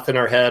math in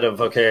our head of,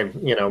 okay,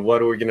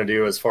 what are we going to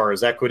do as far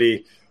as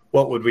equity?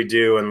 What would we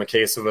do in the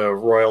case of a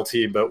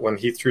royalty? But when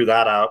he threw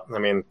that out, I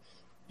mean,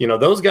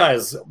 those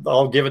guys,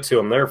 I'll give it to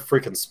them. They're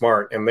freaking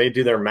smart, and they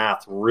do their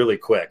math really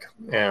quick.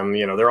 And,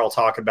 they're all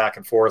talking back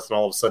and forth, and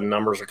all of a sudden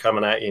numbers are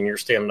coming at you, and you're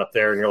standing up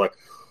there, and you're like,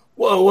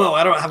 whoa,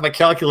 I don't have my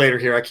calculator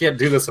here. I can't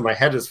do this in my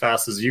head as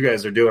fast as you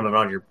guys are doing it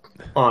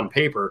on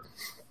paper.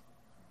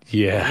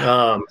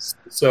 Yeah.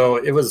 So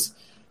it was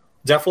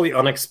definitely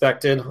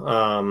unexpected.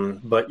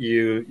 But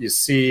you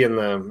see in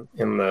the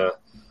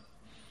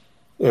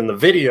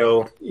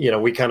video,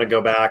 we kind of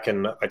go back,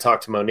 and I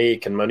talked to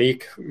Monique, and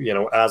Monique,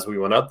 as we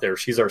went up there,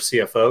 she's our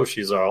CFO.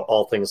 She's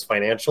all things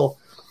financial.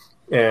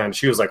 And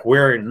she was like,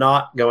 we're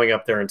not going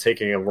up there and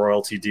taking a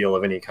royalty deal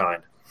of any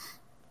kind.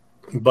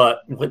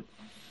 But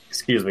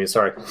excuse me,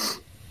 sorry.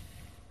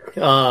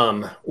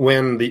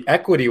 When the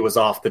equity was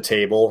off the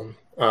table,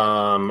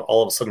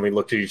 all of a sudden we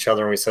looked at each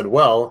other and we said,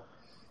 well,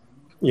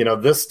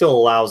 this still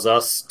allows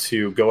us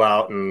to go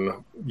out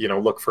and,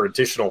 look for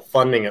additional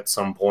funding at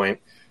some point,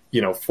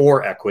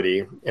 for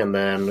equity. And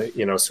then,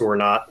 so we're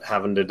not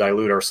having to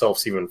dilute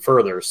ourselves even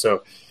further.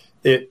 So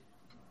it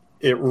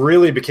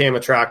really became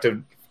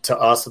attractive to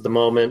us at the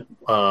moment,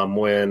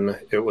 when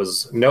it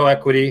was no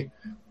equity,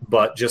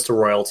 but just a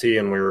royalty.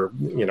 And we were,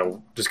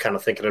 just kind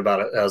of thinking about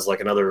it as like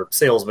another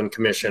salesman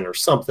commission or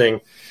something.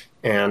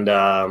 And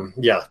but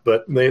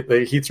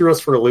he threw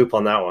us for a loop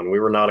on that one. We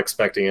were not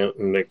expecting it,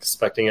 and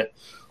expecting it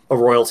a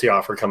royalty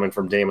offer coming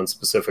from Damon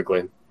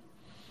specifically.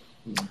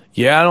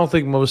 Yeah, I don't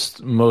think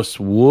most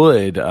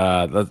would.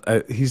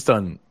 He's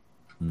done,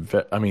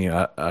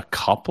 a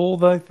couple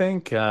that I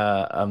think.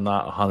 I'm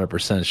not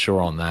 100% sure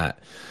on that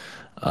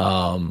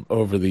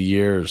over the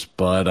years,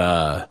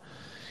 but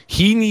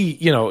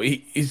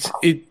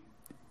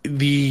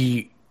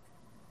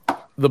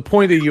the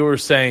point that you were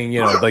saying,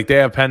 like they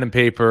have pen and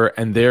paper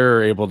and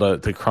they're able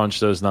to crunch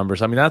those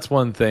numbers. I mean, that's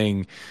one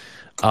thing.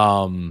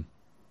 That's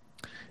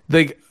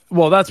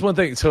one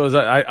thing. So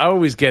I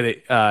always get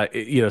it,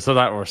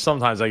 or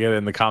sometimes I get it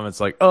in the comments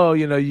like, oh,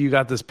 you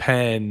got this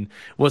pen.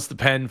 What's the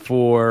pen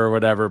for, or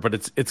whatever? But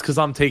it's because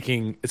I'm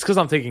taking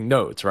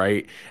notes,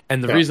 right?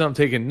 And the reason I'm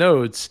taking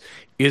notes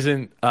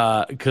isn't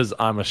because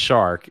I'm a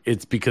shark.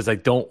 It's because I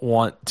don't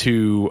want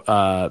to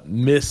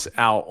miss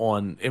out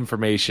on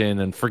information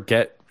and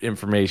forget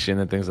information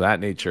and things of that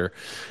nature.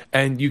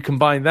 And you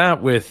combine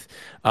that with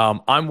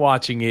I'm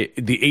watching it,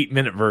 the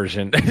 8-minute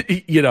version.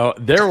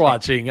 They're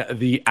watching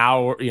the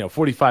hour,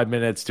 45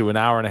 minutes to an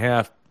hour and a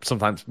half,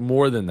 sometimes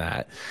more than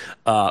that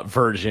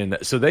version.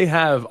 So they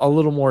have a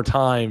little more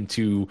time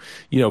to,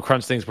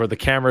 crunch things where the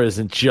camera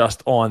isn't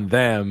just on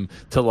them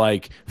to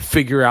like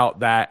figure out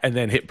that and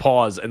then hit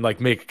pause and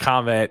like make a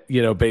comment,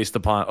 based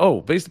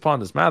upon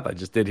this math I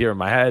just did here in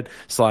my head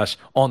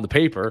 / on the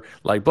paper,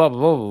 like blah, blah,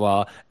 blah, blah,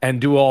 blah, and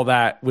do all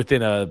that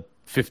within a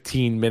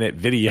 15-minute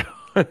video.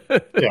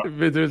 Yeah.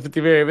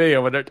 50-minute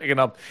video when they're taking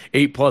up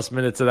 8+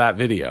 minutes of that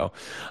video.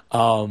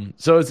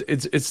 So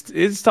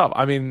it's tough.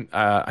 I mean,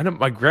 I know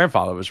my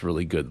grandfather was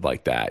really good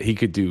like that. He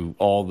could do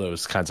all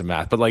those kinds of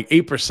math, but like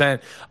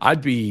 8%,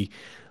 I'd be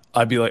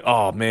like,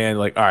 oh man,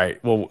 like, all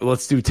right, well,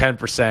 let's do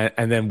 10%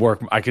 and then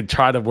I could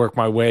try to work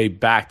my way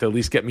back to at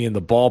least get me in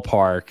the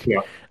ballpark.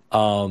 Yeah.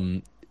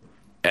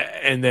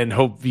 And then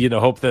hope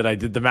that I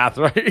did the math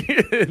right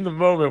in the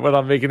moment when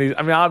I'm making these.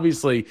 I mean,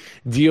 obviously,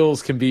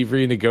 deals can be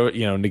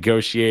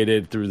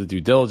negotiated through the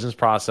due diligence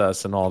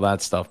process and all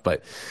that stuff.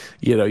 But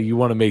you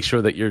want to make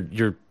sure that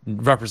you're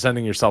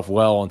representing yourself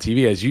well on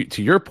TV,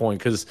 to your point,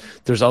 because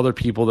there's other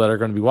people that are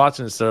going to be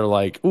watching this that are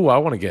like, "Ooh,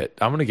 I'm going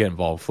to get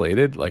involved,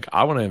 Flated. Like,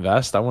 I want to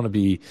invest. I want to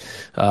be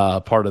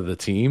part of the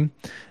team."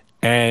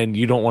 And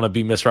you don't want to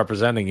be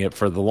misrepresenting it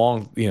for the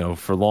long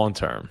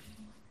term.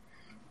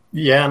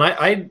 Yeah, and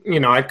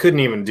I couldn't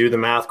even do the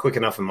math quick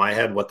enough in my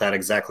head what that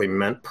exactly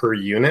meant per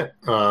unit.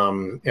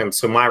 And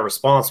so my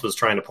response was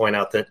trying to point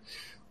out that,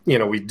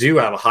 we do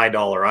have a high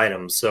dollar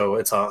item. So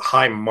it's a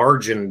high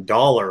margin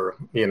dollar,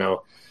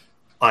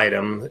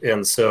 item.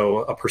 And so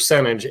a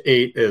percentage,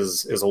 8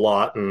 is a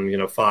lot.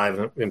 And,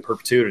 5 in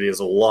perpetuity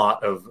is a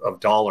lot of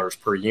dollars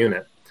per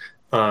unit.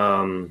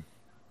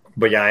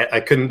 But yeah, I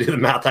couldn't do the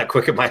math that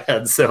quick in my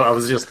head. So I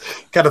was just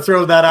kind of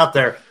throwing that out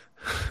there.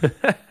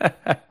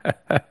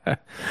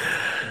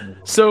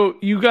 So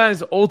you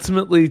guys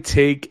ultimately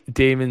take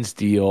Damon's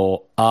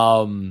deal,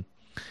 and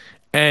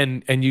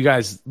you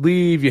guys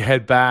leave. You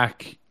head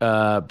back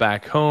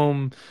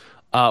home.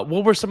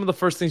 What were some of the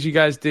first things you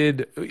guys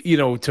did,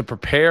 to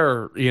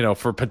prepare,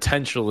 for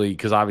potentially,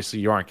 because obviously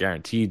you aren't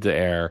guaranteed to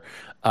air,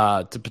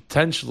 to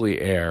potentially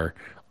air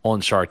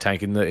on Shark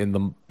Tank in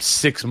the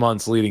 6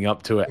 months leading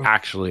up to it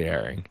actually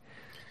airing?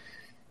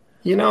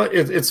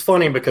 It's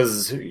funny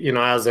because,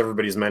 as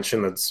everybody's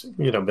mentioned that's,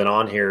 been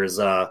on here is,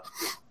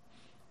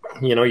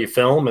 you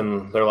film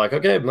and they're like,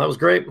 okay, that was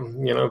great.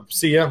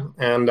 See ya.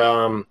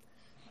 And,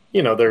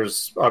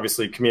 there's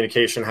obviously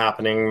communication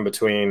happening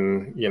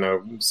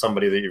between,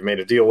 somebody that you've made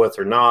a deal with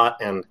or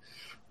not. And,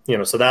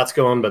 so that's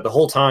going, but the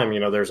whole time,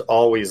 there's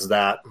always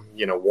that,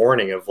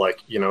 warning of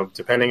like,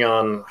 depending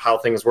on how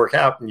things work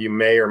out, you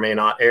may or may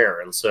not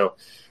air.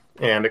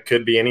 And it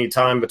could be any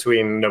time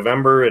between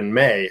November and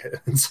May.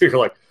 And so you're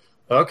like,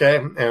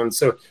 okay. And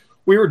so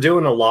we were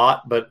doing a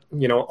lot, but,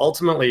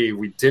 ultimately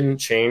we didn't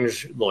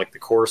change like the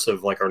course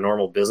of like our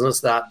normal business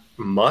that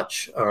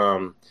much.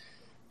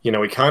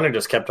 We kind of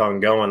just kept on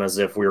going as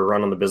if we were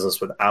running the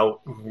business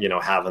without,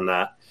 having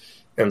that.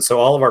 And so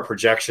all of our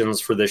projections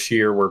for this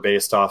year were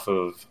based off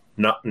of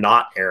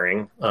not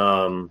airing.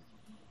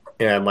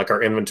 And like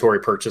our inventory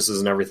purchases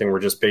and everything were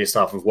just based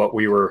off of what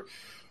we were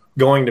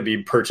going to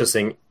be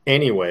purchasing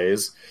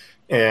anyways.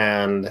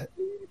 And,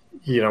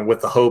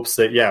 with the hopes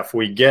that, if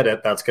we get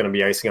it, that's going to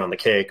be icing on the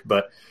cake.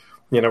 But,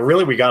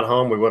 really we got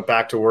home, we went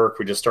back to work,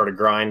 we just started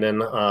grinding,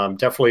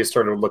 definitely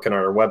started looking at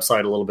our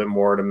website a little bit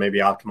more to maybe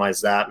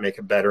optimize that, make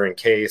it better in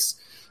case.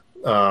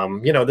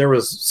 There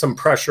was some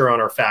pressure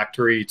on our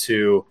factory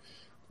to,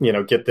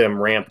 get them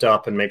ramped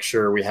up and make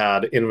sure we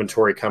had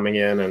inventory coming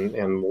in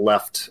and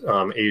left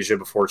Asia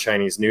before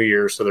Chinese New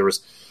Year. So there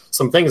was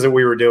some things that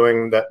we were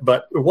doing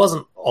but it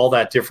wasn't all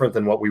that different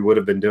than what we would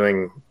have been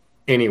doing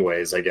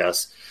anyways, I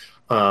guess.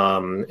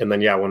 And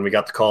then, when we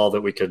got the call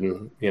that we could,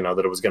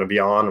 that it was going to be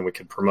on and we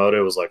could promote it,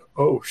 it was like,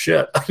 oh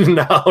shit,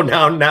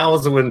 now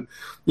is when,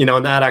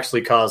 and that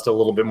actually caused a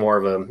little bit more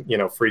of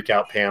a, freak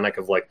out panic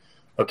of like,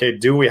 okay,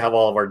 do we have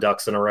all of our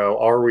ducks in a row?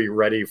 Are we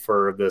ready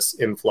for this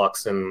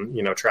influx and,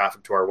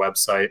 traffic to our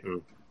website?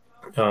 And,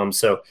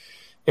 so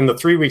in the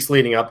 3 weeks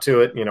leading up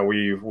to it,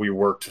 we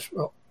worked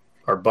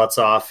our butts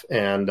off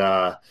and,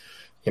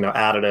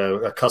 added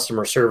a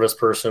customer service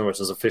person, which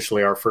is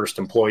officially our first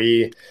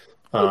employee.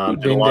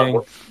 Did a lot of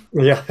work,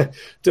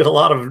 did a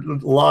lot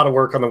of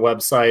work on the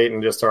website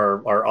and just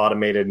our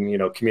automated,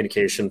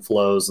 communication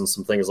flows and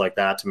some things like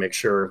that to make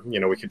sure,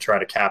 we could try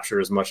to capture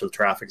as much of the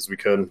traffic as we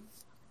could.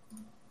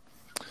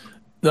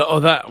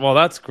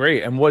 That's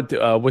great. And what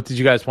did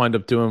you guys wind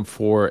up doing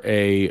for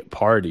a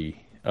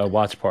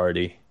watch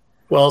party?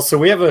 Well, so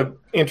we have an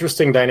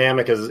interesting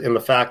dynamic in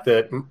the fact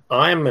that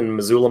I'm in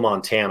Missoula,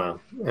 Montana.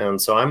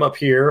 And so I'm up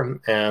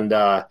here and,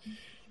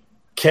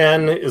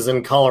 Ken is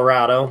in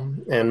Colorado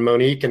and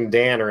Monique and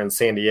Dan are in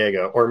San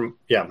Diego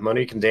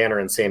Monique and Dan are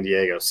in San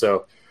Diego.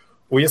 So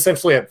we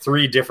essentially had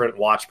 3 different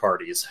watch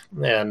parties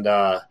and,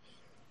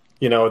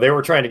 they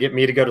were trying to get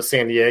me to go to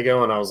San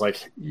Diego. And I was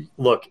like,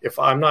 look, if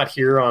I'm not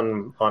here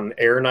on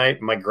air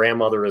night, my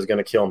grandmother is going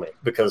to kill me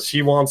because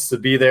she wants to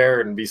be there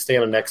and be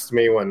standing next to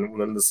me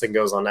when this thing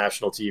goes on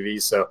national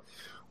TV. So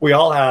we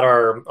all had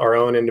our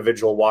own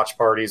individual watch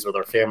parties with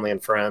our family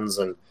and friends.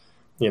 And,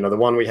 the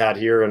one we had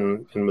here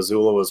in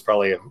Missoula was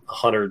probably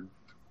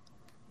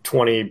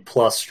 120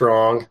 plus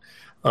strong.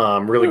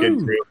 Really good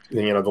group.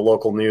 The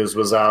local news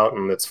was out,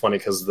 and it's funny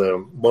because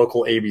the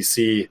local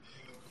ABC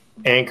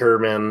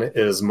anchorman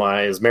is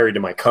married to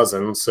my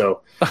cousin,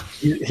 so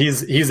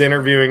he's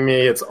interviewing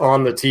me. It's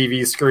on the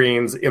TV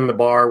screens in the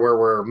bar where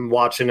we're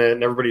watching it,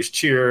 and everybody's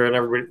cheering,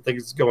 everybody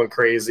thinks it's going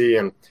crazy.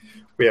 And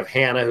we have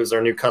Hannah, who's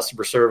our new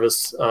customer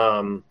service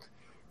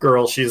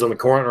girl. She's on the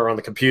corner on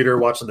the computer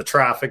watching the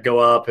traffic go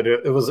up, and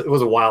it was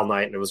a wild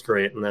night, and it was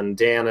great. And then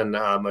Dan and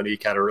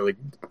Monique had a really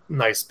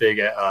nice big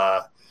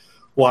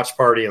watch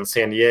party in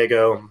San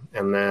Diego,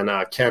 and then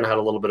Ken had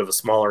a little bit of a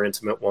smaller,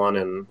 intimate one,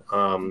 and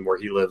where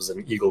he lives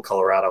in Eagle,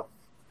 Colorado.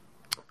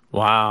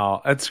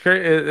 Wow, that's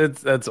great.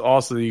 That's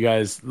awesome. You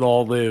guys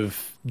all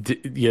live,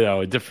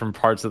 in different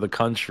parts of the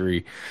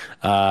country,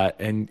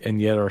 and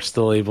yet are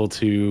still able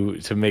to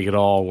make it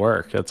all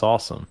work. That's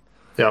awesome.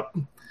 Yep.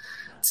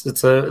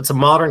 It's a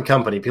modern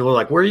company. People are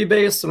like, where are you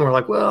based? And we're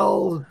like,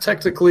 well,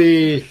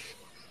 technically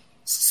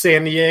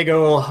San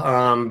Diego.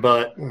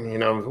 But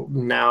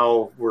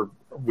now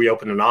we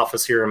opened an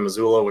office here in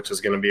Missoula, which is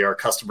going to be our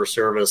customer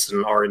service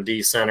and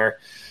R&D center.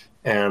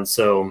 And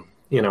so,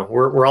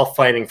 we're all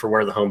fighting for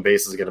where the home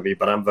base is going to be,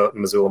 but I'm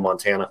voting Missoula,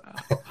 Montana.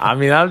 I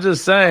mean, I'm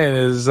just saying,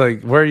 is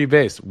like, where are you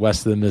based?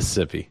 West of the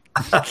Mississippi.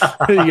 This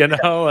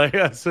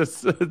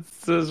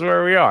is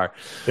where we are.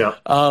 Yeah.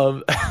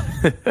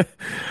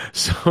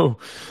 So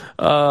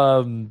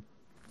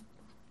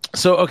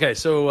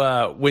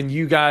when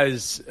you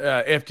guys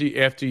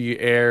after you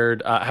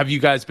aired, have you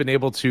guys been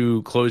able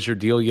to close your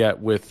deal yet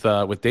with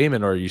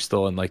Damon, or are you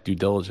still in like due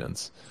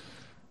diligence?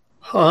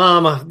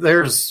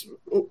 There's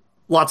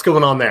lots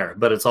going on there,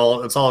 but it's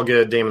all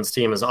good. Damon's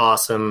team is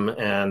awesome,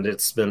 and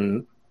it's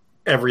been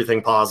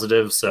everything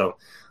positive. So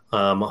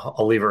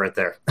I'll leave it right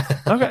there.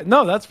 Okay,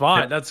 no, that's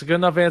fine. That's a good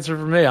enough answer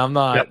for me. I'm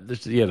not,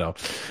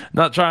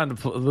 not trying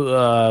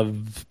to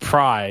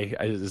pry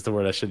is the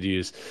word I should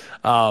use.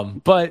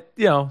 But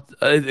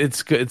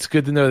it's good. It's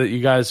good to know that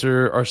you guys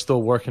are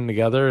still working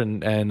together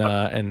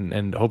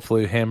and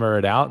hopefully hammer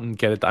it out and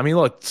get it. I mean,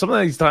 look, some of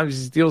these times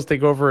these deals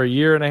take over a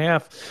year and a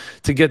half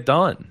to get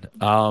done,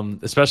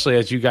 especially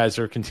as you guys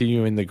are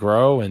continuing to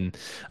grow. And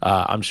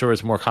I'm sure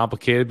it's more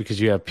complicated because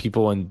you have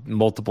people in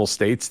multiple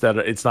states that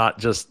it's not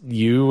just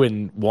you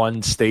in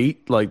one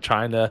state, like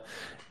trying to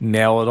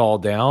nail it all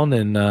down,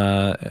 and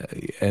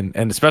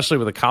especially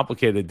with a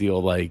complicated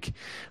deal like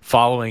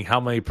following how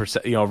many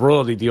percent,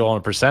 royalty deal on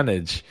a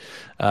percentage.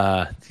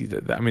 I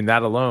mean,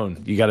 that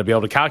alone, you got to be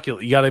able to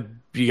calculate. You got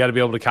to be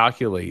able to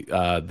calculate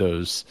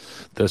those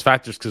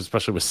factors, because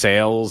especially with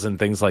sales and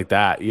things like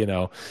that,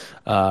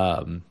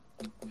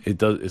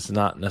 it's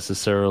not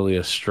necessarily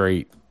a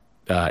straight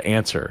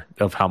answer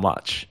of how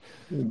much.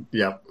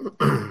 Yeah.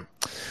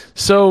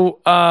 So,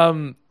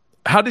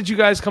 how did you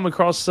guys come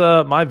across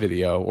my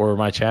video or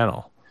my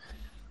channel?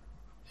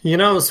 It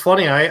was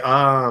funny.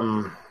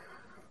 I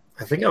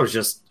think I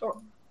was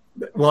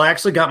I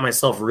actually got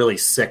myself really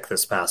sick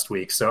this past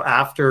week. So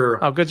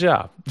good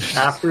job.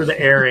 After the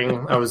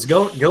airing, I was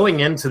going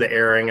into the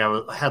airing.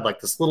 I had like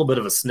this little bit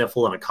of a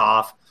sniffle and a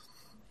cough,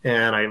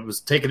 and I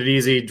was taking it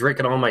easy,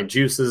 drinking all my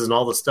juices and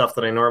all the stuff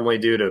that I normally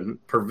do to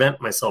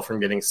prevent myself from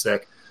getting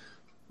sick.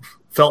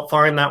 Felt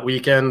fine that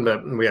weekend,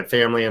 but we had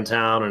family in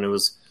town, and it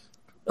was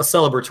a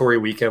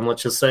celebratory weekend,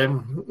 let's just say.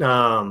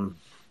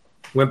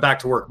 Went back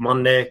to work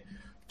Monday,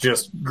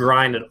 just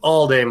grinded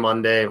all day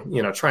Monday,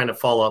 trying to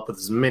follow up with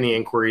as many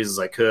inquiries as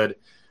I could.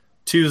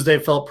 Tuesday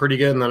felt pretty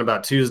good, and then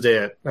about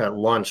Tuesday at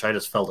lunch, I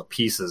just fell to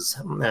pieces,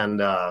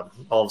 and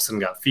all of a sudden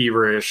got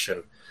feverish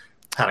and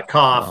had a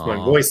cough. Aww. My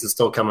voice is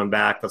still coming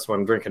back. That's why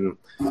I'm drinking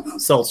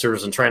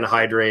seltzers and trying to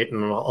hydrate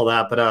and all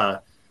that.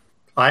 But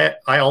I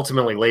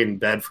ultimately laid in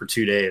bed for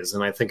 2 days,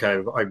 and I think I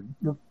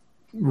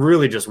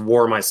really just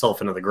wore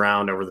myself into the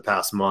ground over the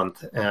past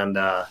month. And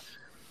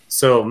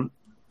so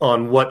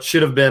on what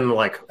should have been,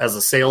 like, as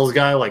a sales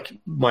guy, like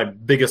my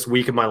biggest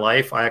week of my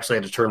life, I actually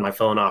had to turn my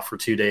phone off for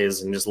 2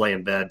 days and just lay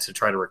in bed to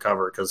try to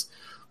recover, because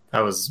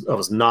I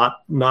was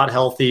not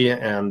healthy,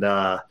 and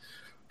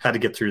had to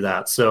get through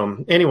that.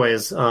 So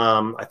anyways,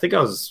 I think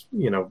I was,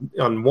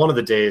 on one of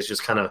the days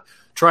just kind of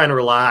trying to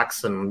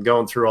relax and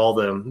going through all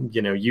the,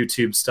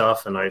 YouTube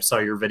stuff. And I saw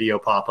your video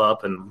pop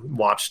up and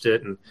watched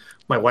it. And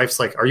my wife's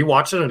like, "Are you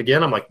watching it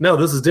again?" I'm like, "No,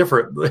 this is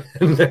different."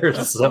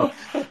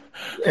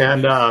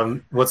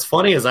 And what's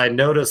funny is I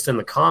noticed in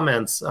the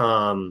comments,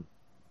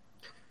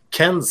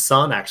 Ken's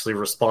son actually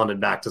responded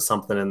back to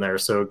something in there.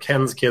 So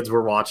Ken's kids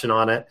were watching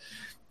on it.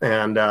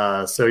 And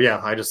I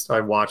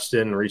watched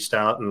it and reached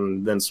out,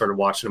 and then started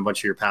watching a bunch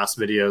of your past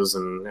videos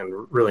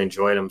and really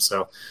enjoyed them.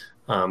 So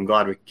I'm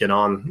glad we could get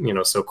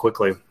on, so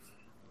quickly.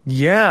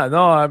 Yeah,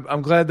 no,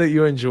 I'm glad that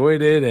you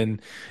enjoyed it,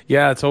 and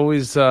yeah, it's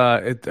always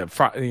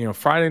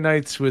Friday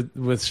nights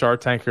with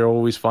Shark Tank are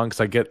always fun because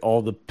I get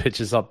all the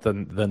pitches up the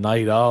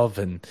night of,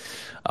 and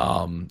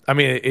I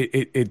mean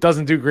it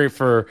doesn't do great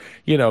for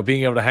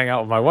being able to hang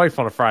out with my wife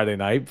on a Friday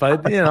night,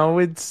 but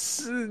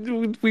it's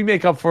we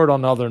make up for it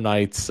on other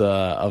nights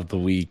of the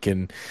week,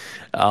 and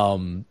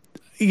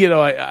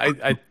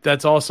I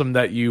that's awesome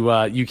that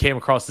you came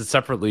across it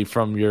separately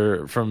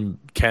from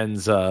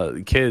Ken's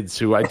kids,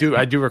 who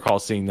I do recall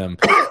seeing them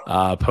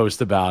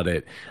post about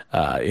it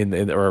in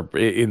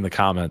the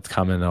comment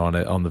on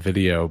it on the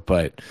video,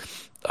 but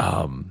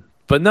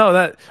no,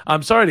 that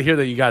I'm sorry to hear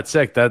that you got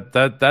sick.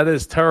 That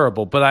is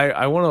terrible. But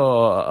I want to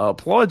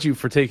applaud you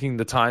for taking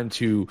the time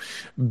to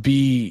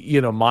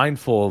be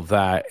mindful of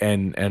that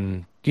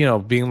and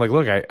being like,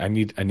 look, I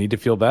need to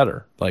feel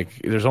better.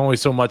 Like, there's only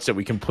so much that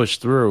we can push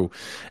through,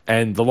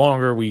 and the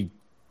longer we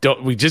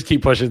just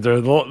keep pushing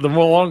through, the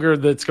more longer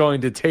that's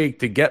going to take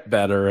to get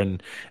better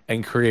and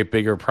create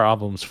bigger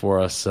problems for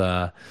us,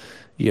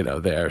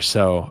 there.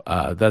 So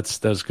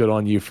that's good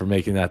on you for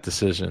making that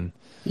decision.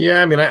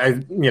 Yeah, I mean,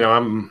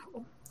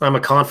 I'm a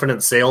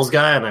confident sales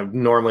guy, and I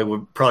normally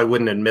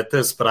wouldn't admit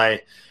this,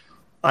 but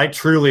I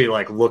truly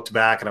looked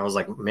back and I was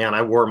like, man,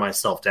 I wore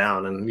myself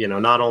down, and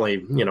not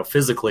only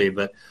physically,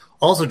 but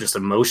also just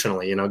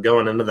emotionally.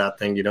 Going into that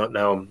thing, you don't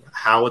know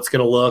how it's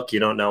going to look, you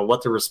don't know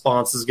what the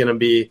response is going to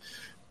be.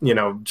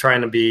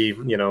 Trying to be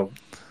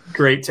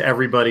great to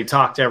everybody,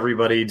 talk to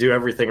everybody, do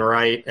everything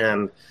right,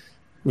 and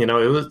it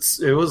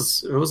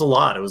was a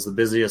lot. It was the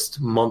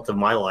busiest month of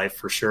my life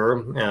for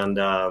sure, and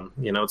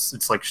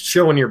it's like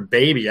showing your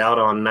baby out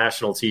on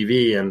national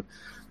TV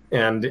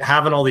and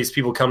having all these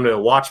people come to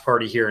a watch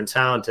party here in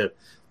town to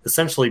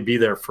essentially be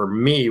there for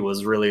me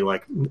was really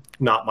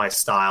not my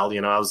style.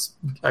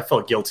 I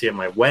felt guilty at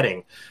my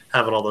wedding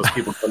having all those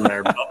people come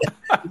there, but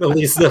at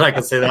least then I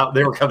can say that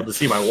they were coming to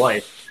see my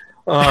wife.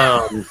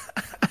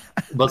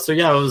 But so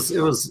yeah, it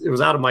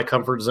was out of my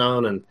comfort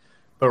zone,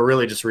 but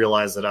really just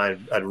realized that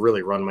I'd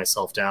really run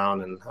myself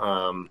down,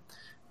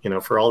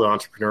 and for all the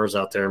entrepreneurs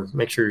out there,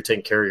 make sure you're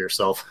taking care of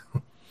yourself.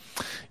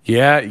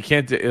 Yeah, you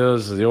can't. You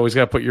always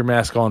got to put your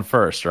mask on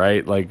first,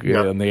 right? Like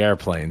on the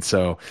airplane.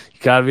 So you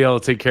got to be able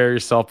to take care of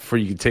yourself before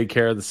you can take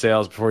care of the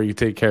sales, before you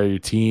take care of your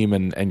team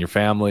and your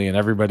family and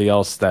everybody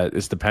else that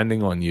is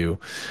depending on you.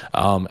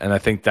 And I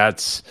think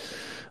that's,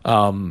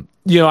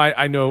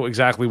 I know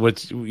exactly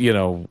what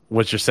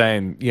you're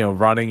saying.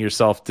 Running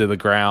yourself to the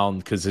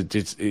ground because it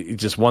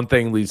just one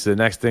thing leads to the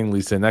next thing,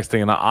 leads to the next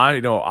thing, and I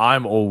know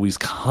I'm always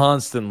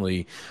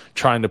constantly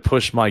trying to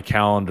push my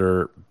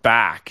calendar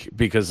back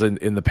because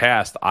in the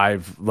past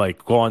I've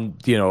like gone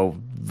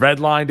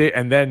redlined it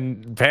and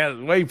then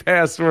way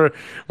past where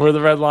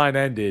the red line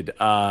ended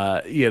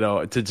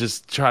to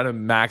just try to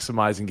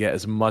maximize and get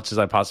as much as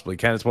I possibly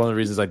can. It's one of the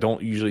reasons I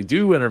don't usually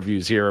do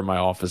interviews here in my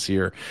office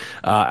here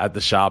at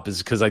the shop, is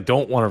because I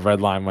don't want to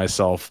redline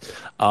myself,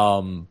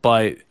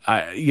 but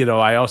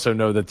I also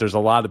know that there's a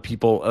lot of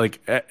people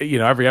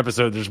every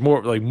episode there's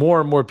more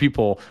and more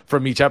people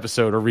from each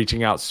episode are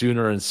reaching out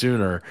sooner and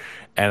sooner.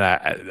 And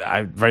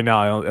I right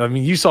now, I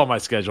mean, you saw my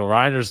schedule,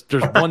 Ryan.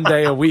 There's one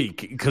day a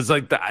week because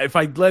if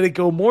I let it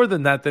go more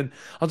than that, then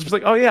I'll just be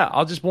like, oh yeah,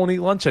 I'll just won't eat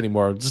lunch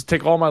anymore. I'll just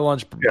take all my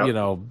lunch,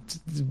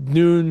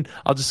 noon.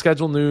 I'll just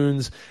schedule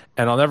noons,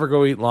 and I'll never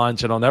go eat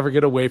lunch, and I'll never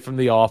get away from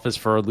the office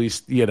for at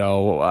least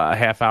a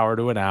half hour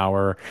to an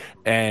hour,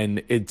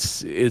 and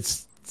it's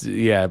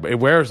it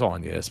wears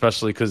on you,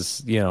 especially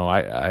because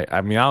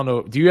I mean I don't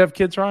know. Do you have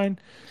kids, Ryan?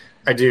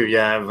 I do.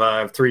 Yeah, I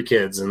have 3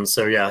 kids, and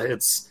so yeah,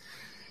 it's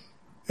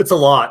a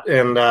lot,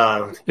 and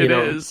it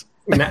is.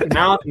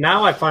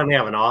 now I finally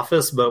have an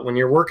office, but when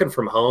you're working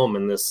from home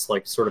in this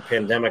sort of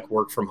pandemic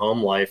work from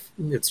home life,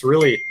 it's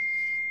really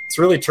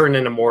turned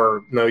into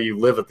more you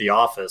live at the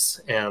office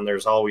and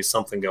there's always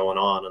something going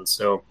on. And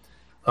so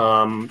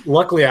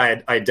luckily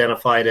I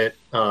identified it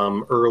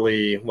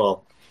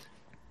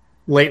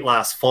late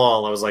last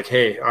fall. I was like,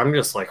 hey, I'm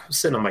just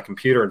sitting on my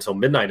computer until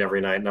midnight every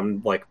night, and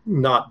I'm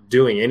not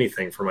doing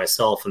anything for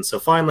myself. And so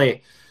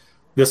finally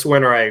this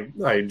winter,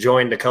 I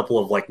joined a couple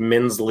of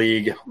men's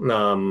league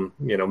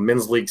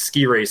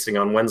ski racing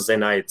on Wednesday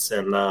nights,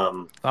 and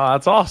oh,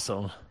 that's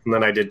awesome. And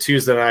then I did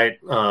Tuesday night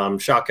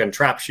shotgun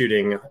trap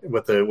shooting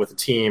with a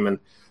team, and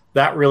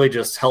that really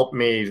just helped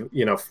me,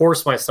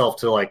 force myself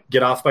to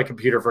get off my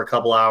computer for a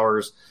couple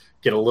hours,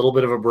 get a little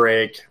bit of a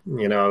break.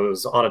 It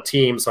was on a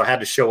team, so I had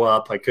to show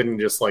up. I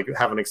couldn't just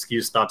have an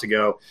excuse not to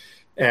go,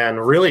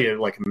 and really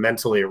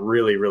mentally, it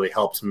really really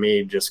helped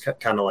me just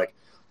kind of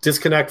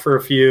disconnect for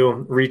a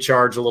few,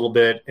 recharge a little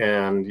bit,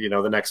 and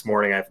the next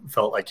morning I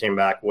felt I came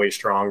back way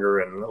stronger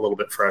and a little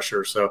bit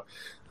fresher. So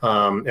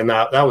and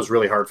that was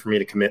really hard for me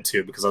to commit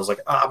to, because I was like,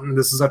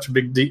 this is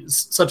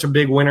such a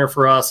big winner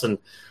for us,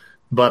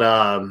 but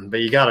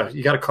you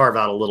gotta carve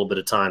out a little bit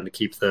of time to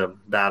keep the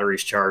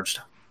batteries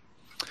charged.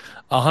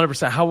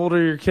 100%. How old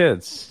are your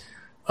kids?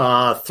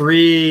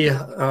 3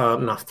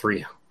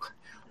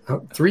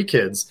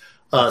 kids.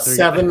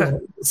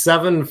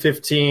 7,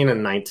 15,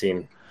 and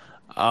 19.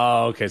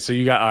 Oh, okay. So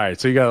you got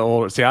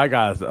older. See, I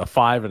got a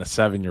 5 and a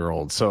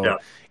 7-year-old. So yeah.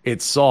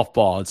 It's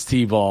softball, it's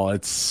t-ball,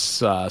 it's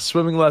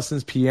swimming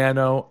lessons,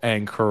 piano,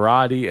 and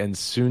karate, and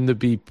soon to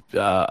be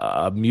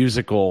a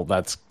musical.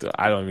 That's,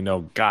 I don't even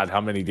know, God,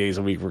 how many days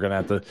a week we're gonna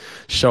have to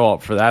show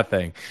up for that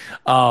thing.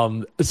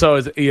 So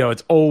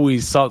it's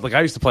always something.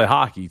 I used to play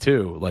hockey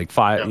too.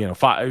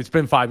 It's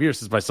been 5 years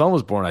since my son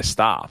was born. I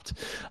stopped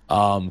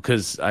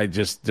because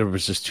there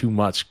was just too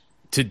much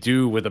to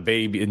do with a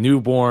baby, a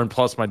newborn,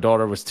 plus my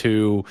daughter was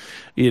 2,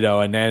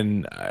 and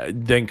then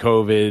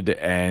COVID,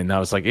 and I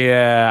was like,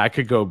 yeah, I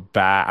could go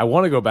back. I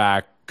want to go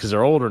back because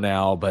they're older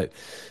now, but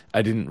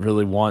I didn't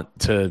really want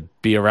to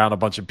be around a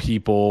bunch of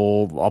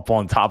people up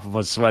on top of a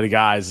bunch of sweaty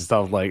guys and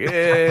stuff.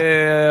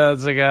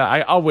 It's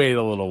I'll wait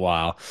a little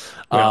while.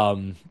 Yeah.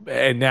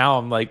 And now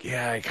I'm like,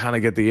 yeah, I kind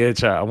of get the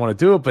itch. I want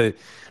to do it,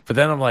 but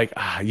then I'm like,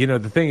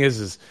 the thing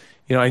is.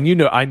 And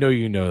I know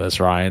you know this,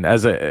 Ryan,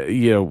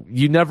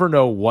 you never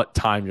know what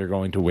time you're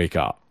going to wake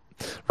up,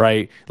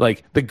 right?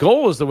 The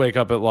goal is to wake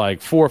up at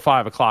 4 or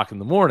 5 o'clock in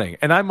the morning,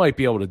 and I might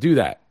be able to do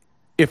that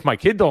if my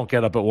kid don't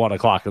get up at 1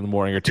 o'clock in the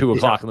morning or 2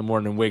 o'clock in the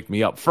morning and wake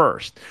me up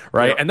first,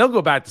 right? Yeah. And they'll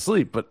go back to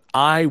sleep, but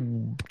I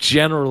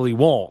generally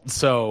won't.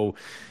 So,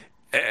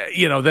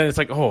 then it's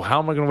how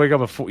am I going to wake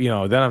up at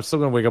 4? Then I'm still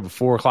going to wake up at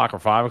 4 o'clock or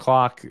 5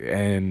 o'clock.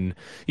 And,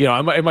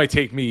 it might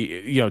take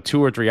me,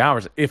 2 or 3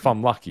 hours if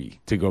I'm lucky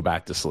to go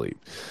back to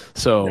sleep.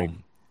 So,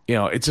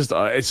 it's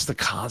just a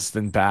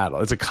constant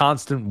battle. It's a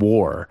constant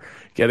war,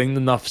 getting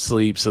enough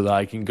sleep so that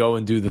I can go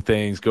and do the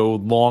things, go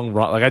long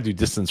run. I do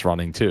distance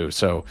running too.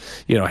 So,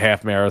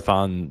 half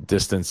marathon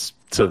distance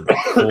to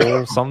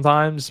full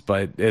sometimes,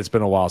 but it's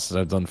been a while since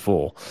I've done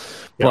full.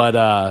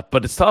 Yeah.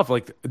 But it's tough.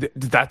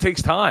 That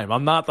takes time.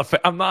 I'm not a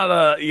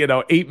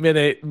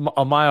 8-minute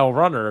a mile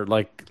runner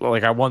like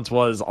I once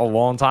was a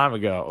long time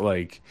ago.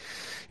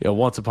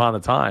 Once upon a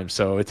time.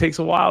 So it takes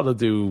a while to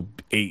do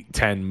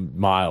 8-10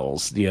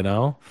 miles.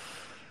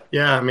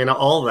 Yeah, I mean,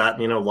 all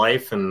that,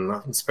 life, and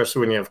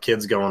especially when you have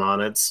kids going on,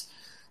 it's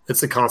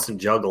a constant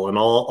juggle, and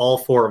all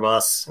 4 of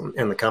us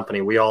in the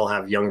company, we all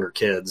have younger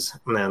kids,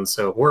 and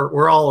so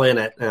we're all in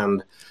it.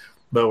 And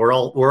but we're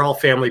all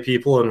family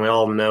people, and we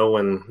all know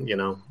when, you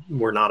know,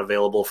 we're not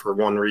available for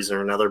one reason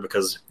or another,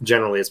 because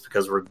generally it's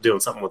because we're doing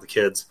something with the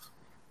kids.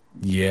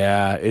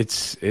 Yeah,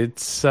 it's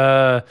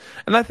and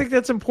I think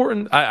that's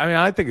important. I mean,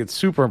 I think it's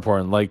super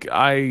important. Like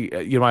I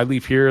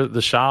leave here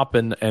the shop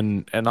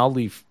and I'll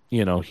leave,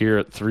 you know, here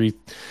at 3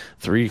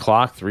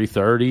 o'clock,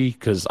 3:30,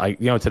 because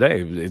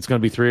today it's going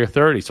to be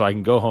 3:30, so I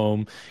can go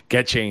home,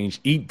 get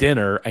changed, eat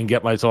dinner, and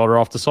get my daughter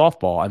off to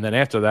softball, and then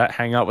after that,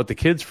 hang out with the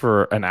kids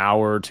for an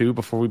hour or two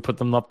before we put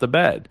them up to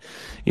bed.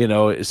 You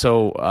know,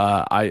 so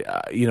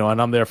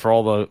and I'm there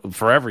for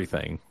for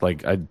everything.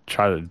 Like I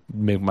try to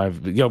make my,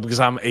 because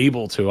I'm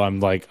able to.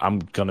 I'm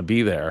going to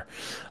be there,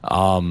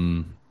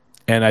 and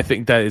I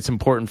think that it's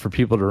important for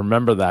people to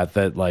remember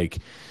that like,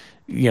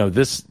 we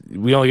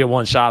only get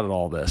one shot at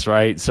all this,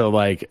 right? So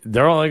like,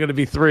 they're only going to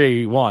be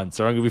 3 once,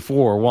 they're only going to be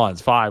 4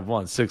 once, 5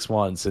 once, 6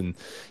 once, and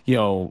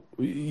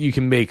you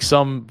can make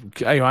some.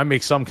 I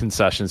make some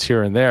concessions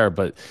here and there,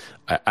 but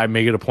I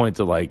make it a point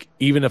to, like,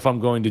 even if I'm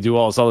going to do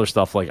all this other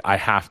stuff, like, I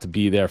have to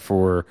be there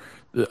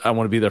I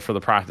want to be there for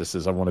the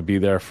practices. I want to be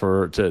there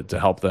to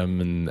help them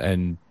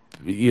and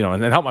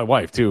then help my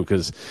wife too,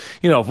 because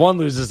if one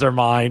loses their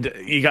mind,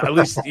 you got at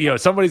least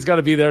somebody's got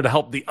to be there to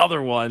help the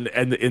other one,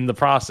 and in the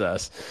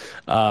process,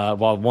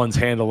 while one's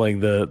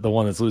handling the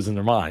one that's losing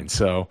their mind.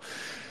 So,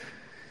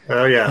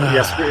 oh yeah,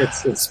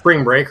 yes, it's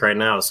spring break right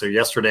now. So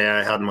yesterday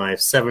I had my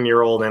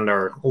 7-year-old and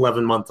our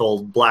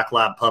 11-month-old black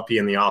lab puppy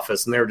in the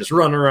office, and they were just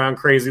running around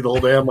crazy the whole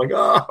day. I'm like,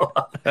 oh,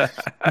 it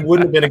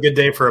wouldn't have been a good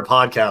day for a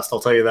podcast, I'll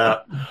tell you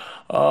that.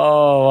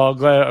 Oh, I'm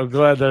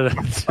glad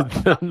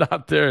that they're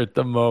not there at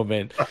the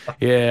moment.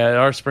 Yeah,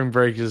 our spring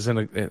break is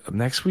in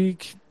next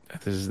week.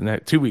 This is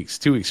 2 weeks.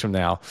 2 weeks from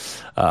now.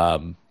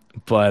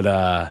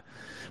 But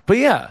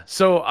yeah.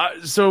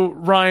 So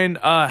Ryan,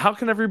 how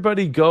can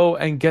everybody go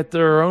and get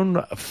their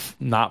own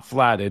not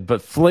flatted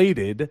but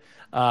flated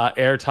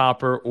air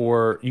topper?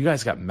 Or you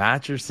guys got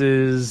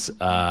mattresses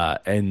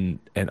and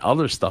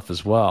other stuff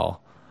as well?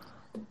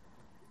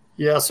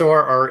 Yeah, so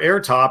our air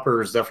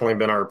topper has definitely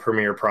been our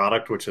premier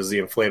product, which is the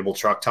inflatable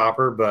truck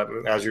topper. But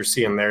as you're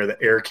seeing there,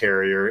 the air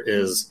carrier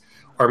is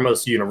our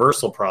most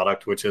universal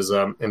product, which is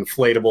an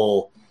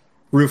inflatable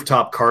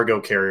rooftop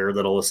cargo carrier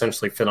that'll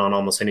essentially fit on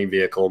almost any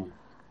vehicle.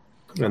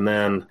 And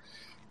then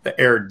the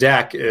air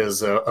deck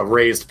is a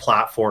raised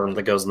platform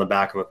that goes in the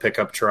back of a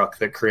pickup truck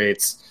that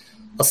creates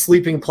a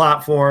sleeping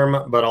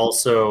platform, but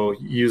also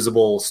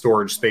usable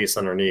storage space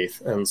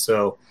underneath. And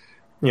so,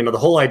 the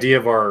whole idea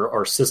of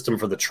our system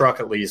for the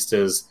truck, at least,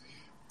 is,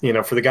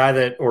 for the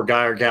guy or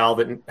gal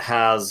that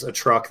has a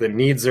truck that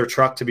needs their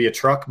truck to be a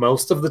truck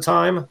most of the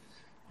time,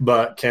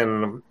 but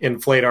can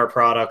inflate our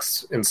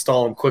products,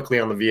 install them quickly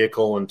on the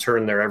vehicle, and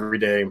turn their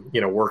everyday,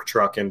 work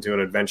truck into an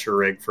adventure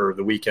rig for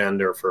the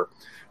weekend or for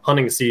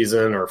hunting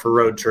season or for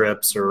road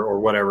trips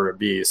or whatever it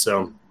be.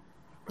 So,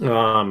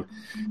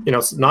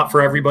 it's not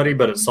for everybody,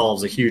 but it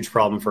solves a huge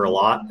problem for a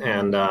lot.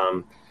 And,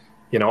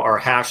 our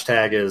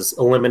hashtag is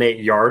eliminate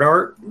yard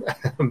art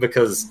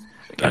because,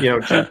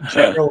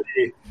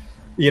 generally,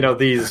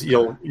 these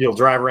you'll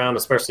drive around,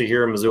 especially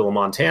here in Missoula,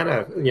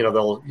 Montana,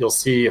 you'll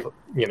see,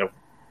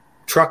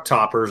 truck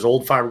toppers,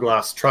 old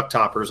fiberglass truck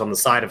toppers on the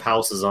side of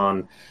houses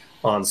on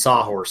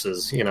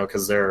sawhorses,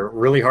 because they're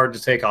really hard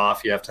to take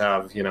off. You have to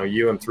have,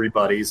 you and 3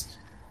 buddies,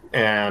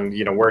 and,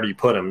 where do you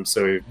put them?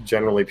 So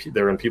generally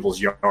they're in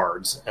people's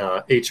yards,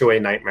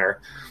 HOA nightmare.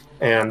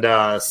 And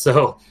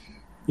so,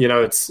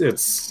 it's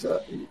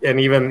and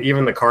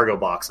even the cargo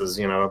boxes,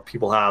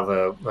 people have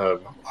a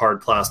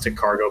hard plastic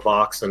cargo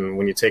box, and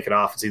when you take it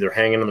off, it's either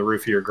hanging in the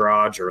roof of your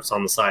garage or it's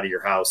on the side of your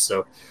house.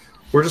 So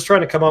we're just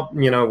trying to come up,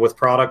 with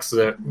products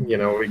that,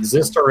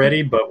 exist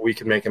already, but we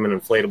can make them in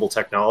inflatable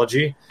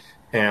technology,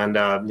 and,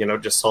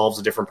 it just solves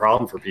a different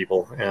problem for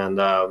people. And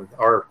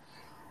our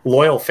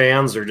loyal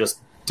fans are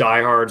just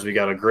diehards. We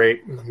got a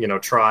great,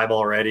 tribe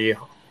already.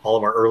 All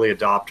of our early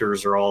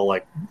adopters are all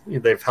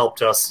they've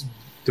helped us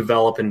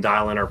develop and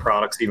dial in our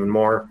products even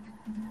more.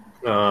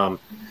 We have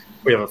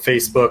a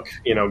Facebook,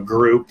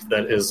 group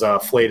that is a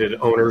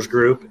Flated Owners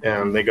Group,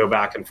 and they go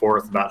back and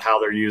forth about how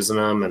they're using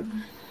them and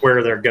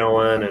where they're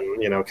going,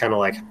 and kind of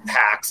like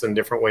hacks and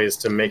different ways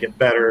to make it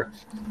better.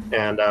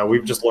 And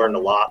we've just learned a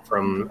lot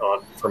from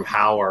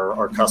how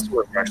our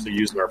customers are actually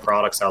using our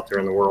products out there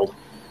in the world.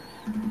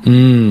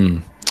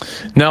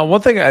 Now,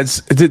 one thing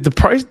is,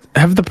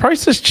 have the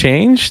prices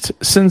changed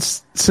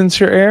since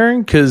you're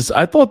airing? Because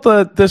I thought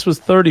that this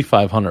was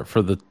 $3,500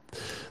 for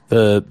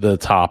the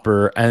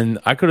topper, and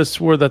I could have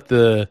swore that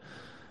the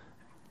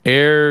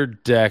air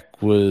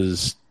deck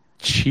was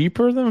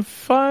cheaper than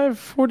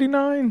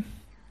 $549.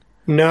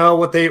 No,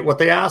 what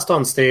they asked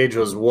on stage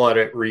was what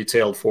it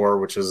retailed for,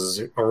 which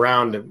is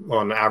around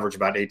on average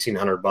about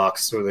 $1,800.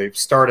 So they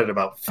started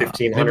about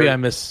 $1,500.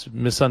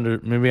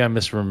 Maybe I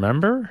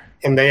misremember.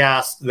 And they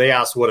asked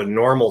what a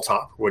normal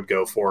top would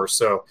go for.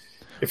 So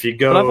if you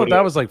go, but I thought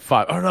that was like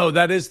 $5,000. Oh no,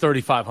 that is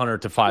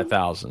 $3,500 to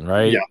 $5,000,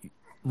 right? Yeah.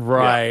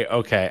 Right. Yeah.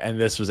 Okay. And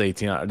this was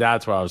 $1,800.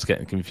 That's where I was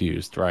getting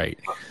confused. Right.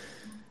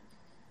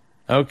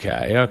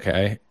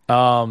 Okay.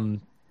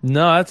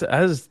 No,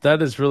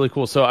 that is really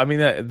cool. So I mean,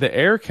 the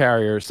air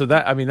carrier. So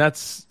that I mean,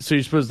 that's so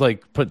you're supposed to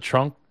like put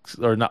trunks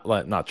or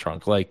not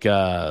trunk like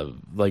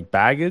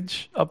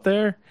baggage up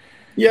there.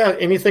 Yeah,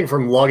 anything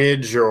from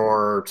luggage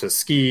or to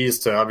skis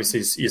to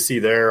obviously you see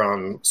there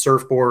on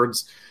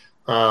surfboards.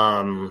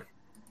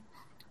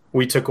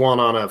 We took one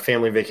on a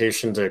family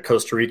vacation to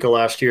Costa Rica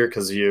last year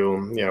because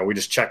we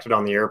just checked it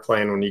on the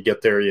airplane. When you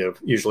get there, you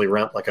usually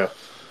rent like a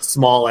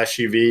small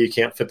SUV. You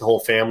can't fit the whole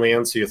family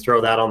in, so you throw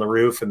that on the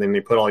roof and then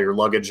you put all your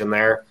luggage in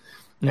there,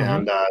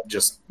 and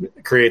just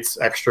creates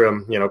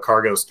extra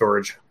cargo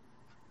storage.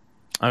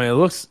 I mean, it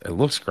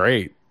looks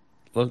great.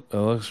 It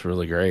looks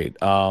really great.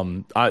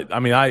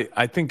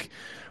 I think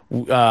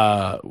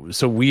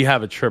so. We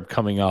have a trip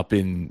coming up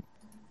in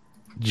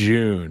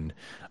June,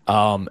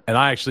 and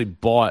I actually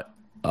bought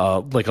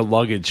like a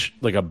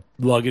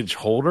luggage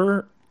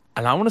holder,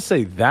 and I want to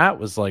say that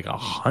was like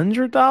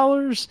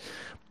 $100,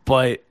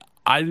 but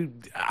I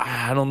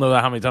don't know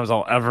how many times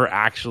I'll ever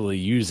actually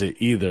use it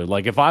either.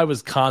 Like if I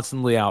was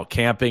constantly out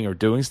camping or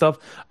doing stuff,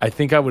 I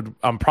think I would.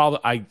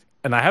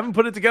 And I haven't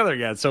put it together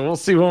yet, so we'll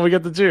see when we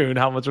get to June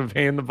how much of a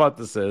pain in the butt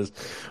this is.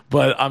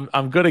 But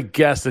I'm going to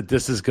guess that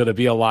this is going to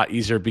be a lot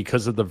easier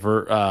because of the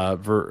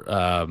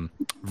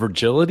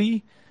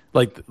versatility,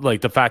 like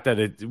the fact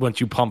that once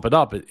you pump it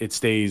up, it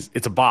stays.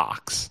 It's a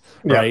box,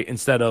 right?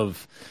 Instead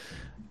of,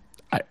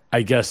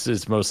 I guess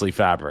it's mostly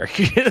fabric.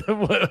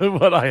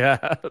 what I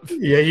have.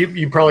 Yeah,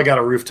 you probably got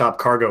a rooftop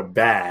cargo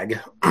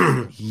bag.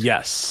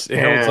 Yes, it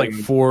holds like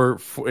four.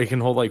 It can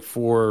hold like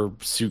 4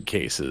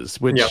 suitcases,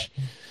 which. Yep.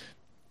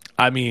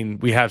 I mean,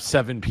 we have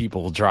 7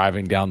 people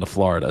driving down to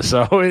Florida,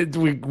 so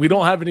we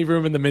don't have any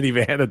room in the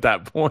minivan at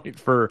that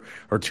point or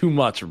too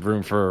much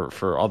room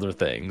for other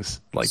things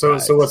like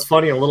that. So what's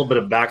funny, a little bit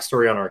of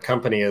backstory on our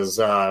company is,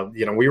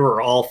 we were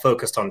all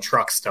focused on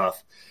truck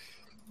stuff.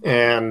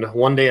 And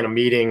one day in a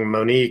meeting,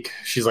 Monique,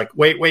 she's like,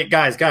 wait,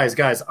 guys,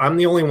 I'm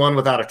the only one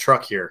without a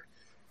truck here.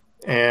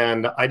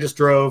 And I just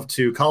drove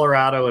to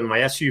Colorado in my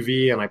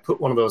SUV, and I put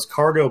one of those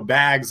cargo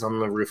bags on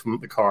the roof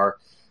of the car,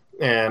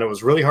 and it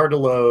was really hard to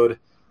load.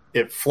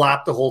 It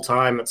flapped the whole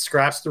time. It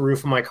scratched the roof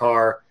of my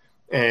car,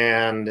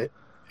 and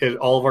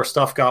all of our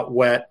stuff got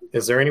wet.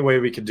 Is there any way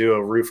we could do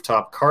a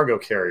rooftop cargo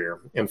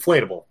carrier,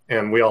 inflatable?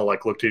 And we all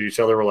looked at each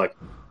other. We're like,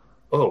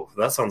 oh,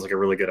 that sounds like a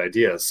really good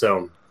idea.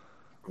 So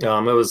it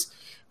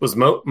was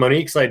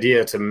Monique's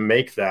idea to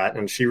make that,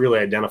 and she really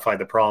identified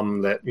the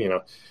problem that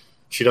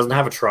she doesn't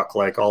have a truck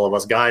like all of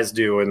us guys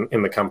do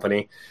in the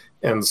company,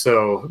 and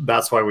so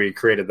that's why we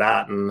created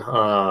that.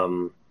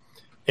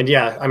 And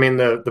yeah, I mean,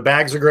 the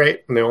bags are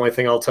great. And the only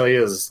thing I'll tell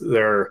you is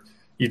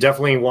you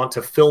definitely want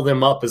to fill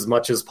them up as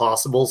much as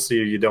possible so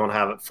you don't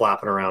have it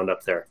flapping around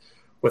up there.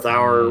 With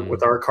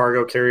our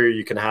cargo carrier,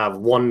 you can have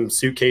 1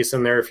 suitcase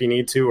in there if you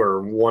need to,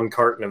 or 1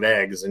 carton of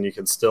eggs, and you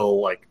can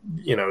still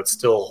it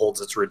still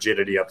holds its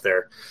rigidity up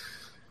there.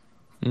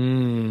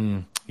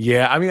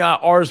 Yeah, I mean,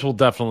 ours will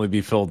definitely be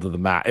filled to the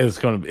max. It's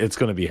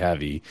gonna be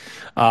heavy,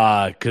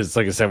 because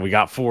like I said, we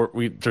got 4.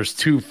 There's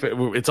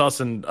 2. It's us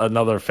and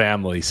another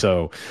family,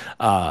 so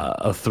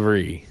a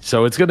 3.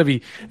 So it's gonna be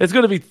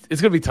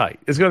tight.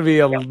 It's gonna be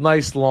a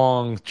nice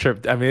long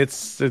trip. I mean,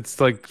 it's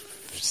like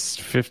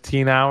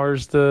 15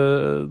 hours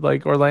to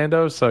like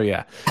Orlando. So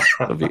yeah,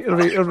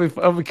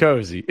 it'll be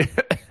cozy.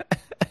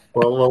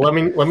 well, let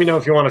me know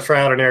if you want to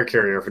try out an air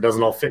carrier if it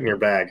doesn't all fit in your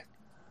bag.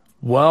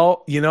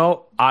 Well,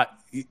 I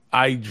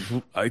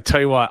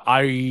tell you what,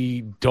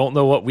 I don't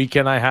know what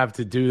weekend I have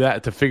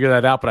to figure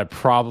that out, but I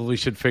probably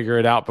should figure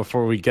it out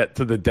before we get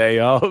to the day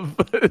of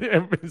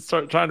and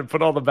start trying to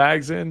put all the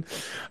bags in.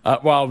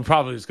 Well, I'm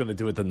probably just going to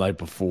do it the night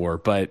before,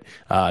 but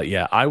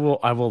yeah, I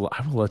will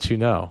let you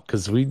know,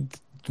 because I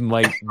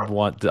might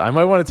want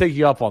to take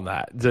you up on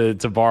that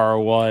to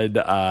borrow one.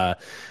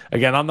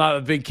 Again, I'm not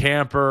a big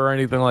camper or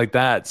anything like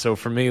that, so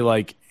for me, it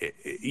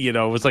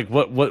was like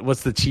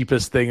what's the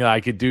cheapest thing that I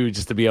could do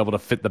just to be able to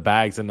fit the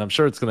bags, and I'm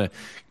sure it's gonna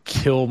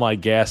kill my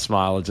gas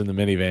mileage in the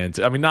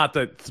minivan. I mean, not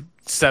that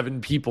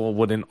 7 people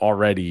wouldn't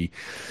already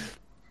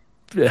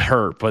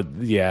hurt, but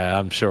yeah,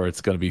 I'm sure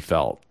it's gonna be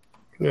felt.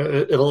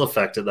 It'll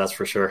affect it, that's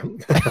for sure.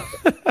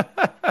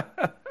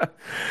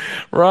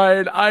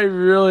 Ryan, I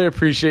really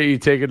appreciate you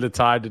taking the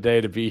time today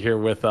to be here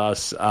with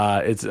us.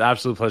 It's an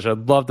absolute pleasure.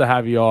 I'd love to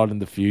have you on in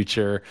the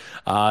future.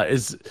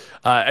 Is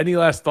any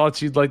last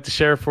thoughts you'd like to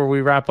share before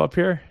we wrap up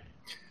here?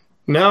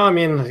 No, I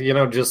mean,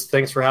 just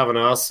thanks for having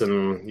us.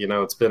 And,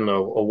 it's been a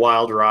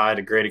wild ride,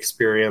 a great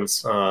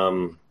experience.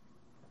 Anytime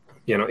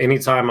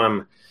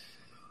I'm,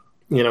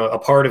 a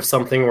part of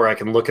something where I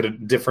can look at a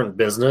different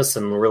business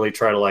and really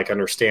try to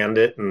understand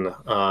it. And,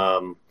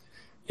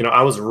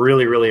 I was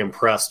really, really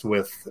impressed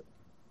with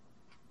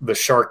the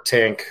Shark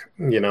Tank,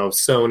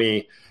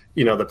 Sony,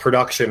 the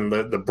production,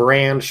 the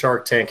brand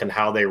Shark Tank, and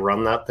how they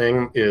run that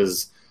thing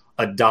is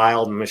a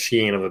dialed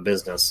machine of a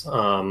business.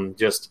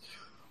 Just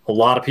a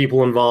lot of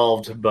people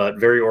involved, but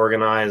very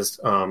organized,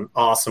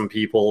 awesome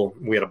people.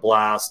 We had a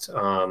blast.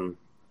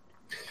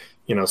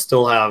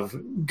 still have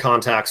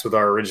contacts with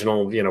our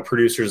original,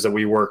 producers that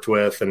we worked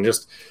with, and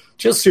just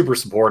super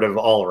supportive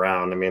all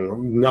around. I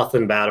mean,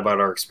 nothing bad about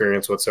our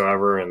experience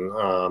whatsoever.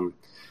 And,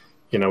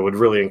 would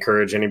really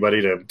encourage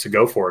anybody to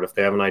go for it. If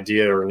they have an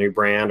idea or a new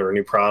brand or a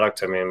new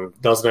product, I mean,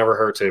 it doesn't ever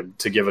hurt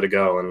to give it a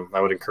go. And I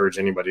would encourage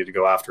anybody to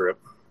go after it.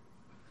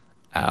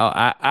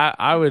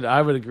 I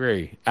would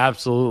agree.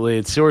 Absolutely.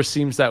 It sure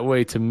seems that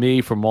way to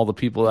me from all the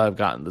people that I've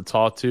gotten to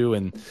talk to.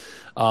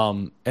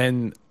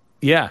 And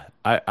yeah,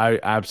 I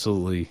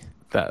absolutely,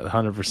 that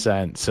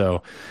 100%.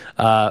 So,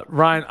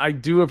 Ryan, I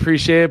do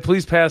appreciate it.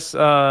 Please pass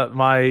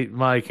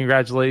my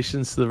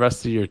congratulations to the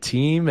rest of your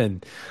team,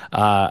 and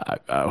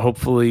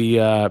hopefully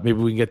maybe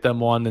we can get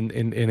them on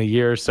in a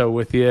year or so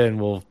with you, and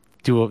we'll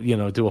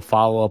do a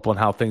follow up on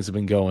how things have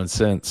been going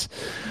since.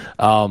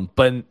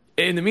 But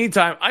in the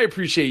meantime, I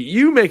appreciate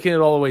you making it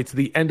all the way to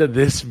the end of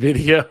this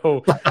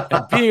video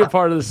and being a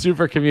part of the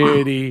super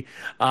community.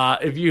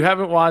 If you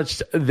haven't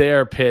watched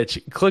their pitch,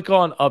 click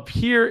on up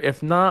here.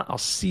 If not, I'll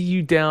see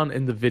you down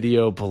in the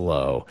video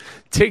below.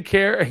 Take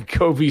care and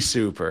go be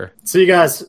super. See you guys.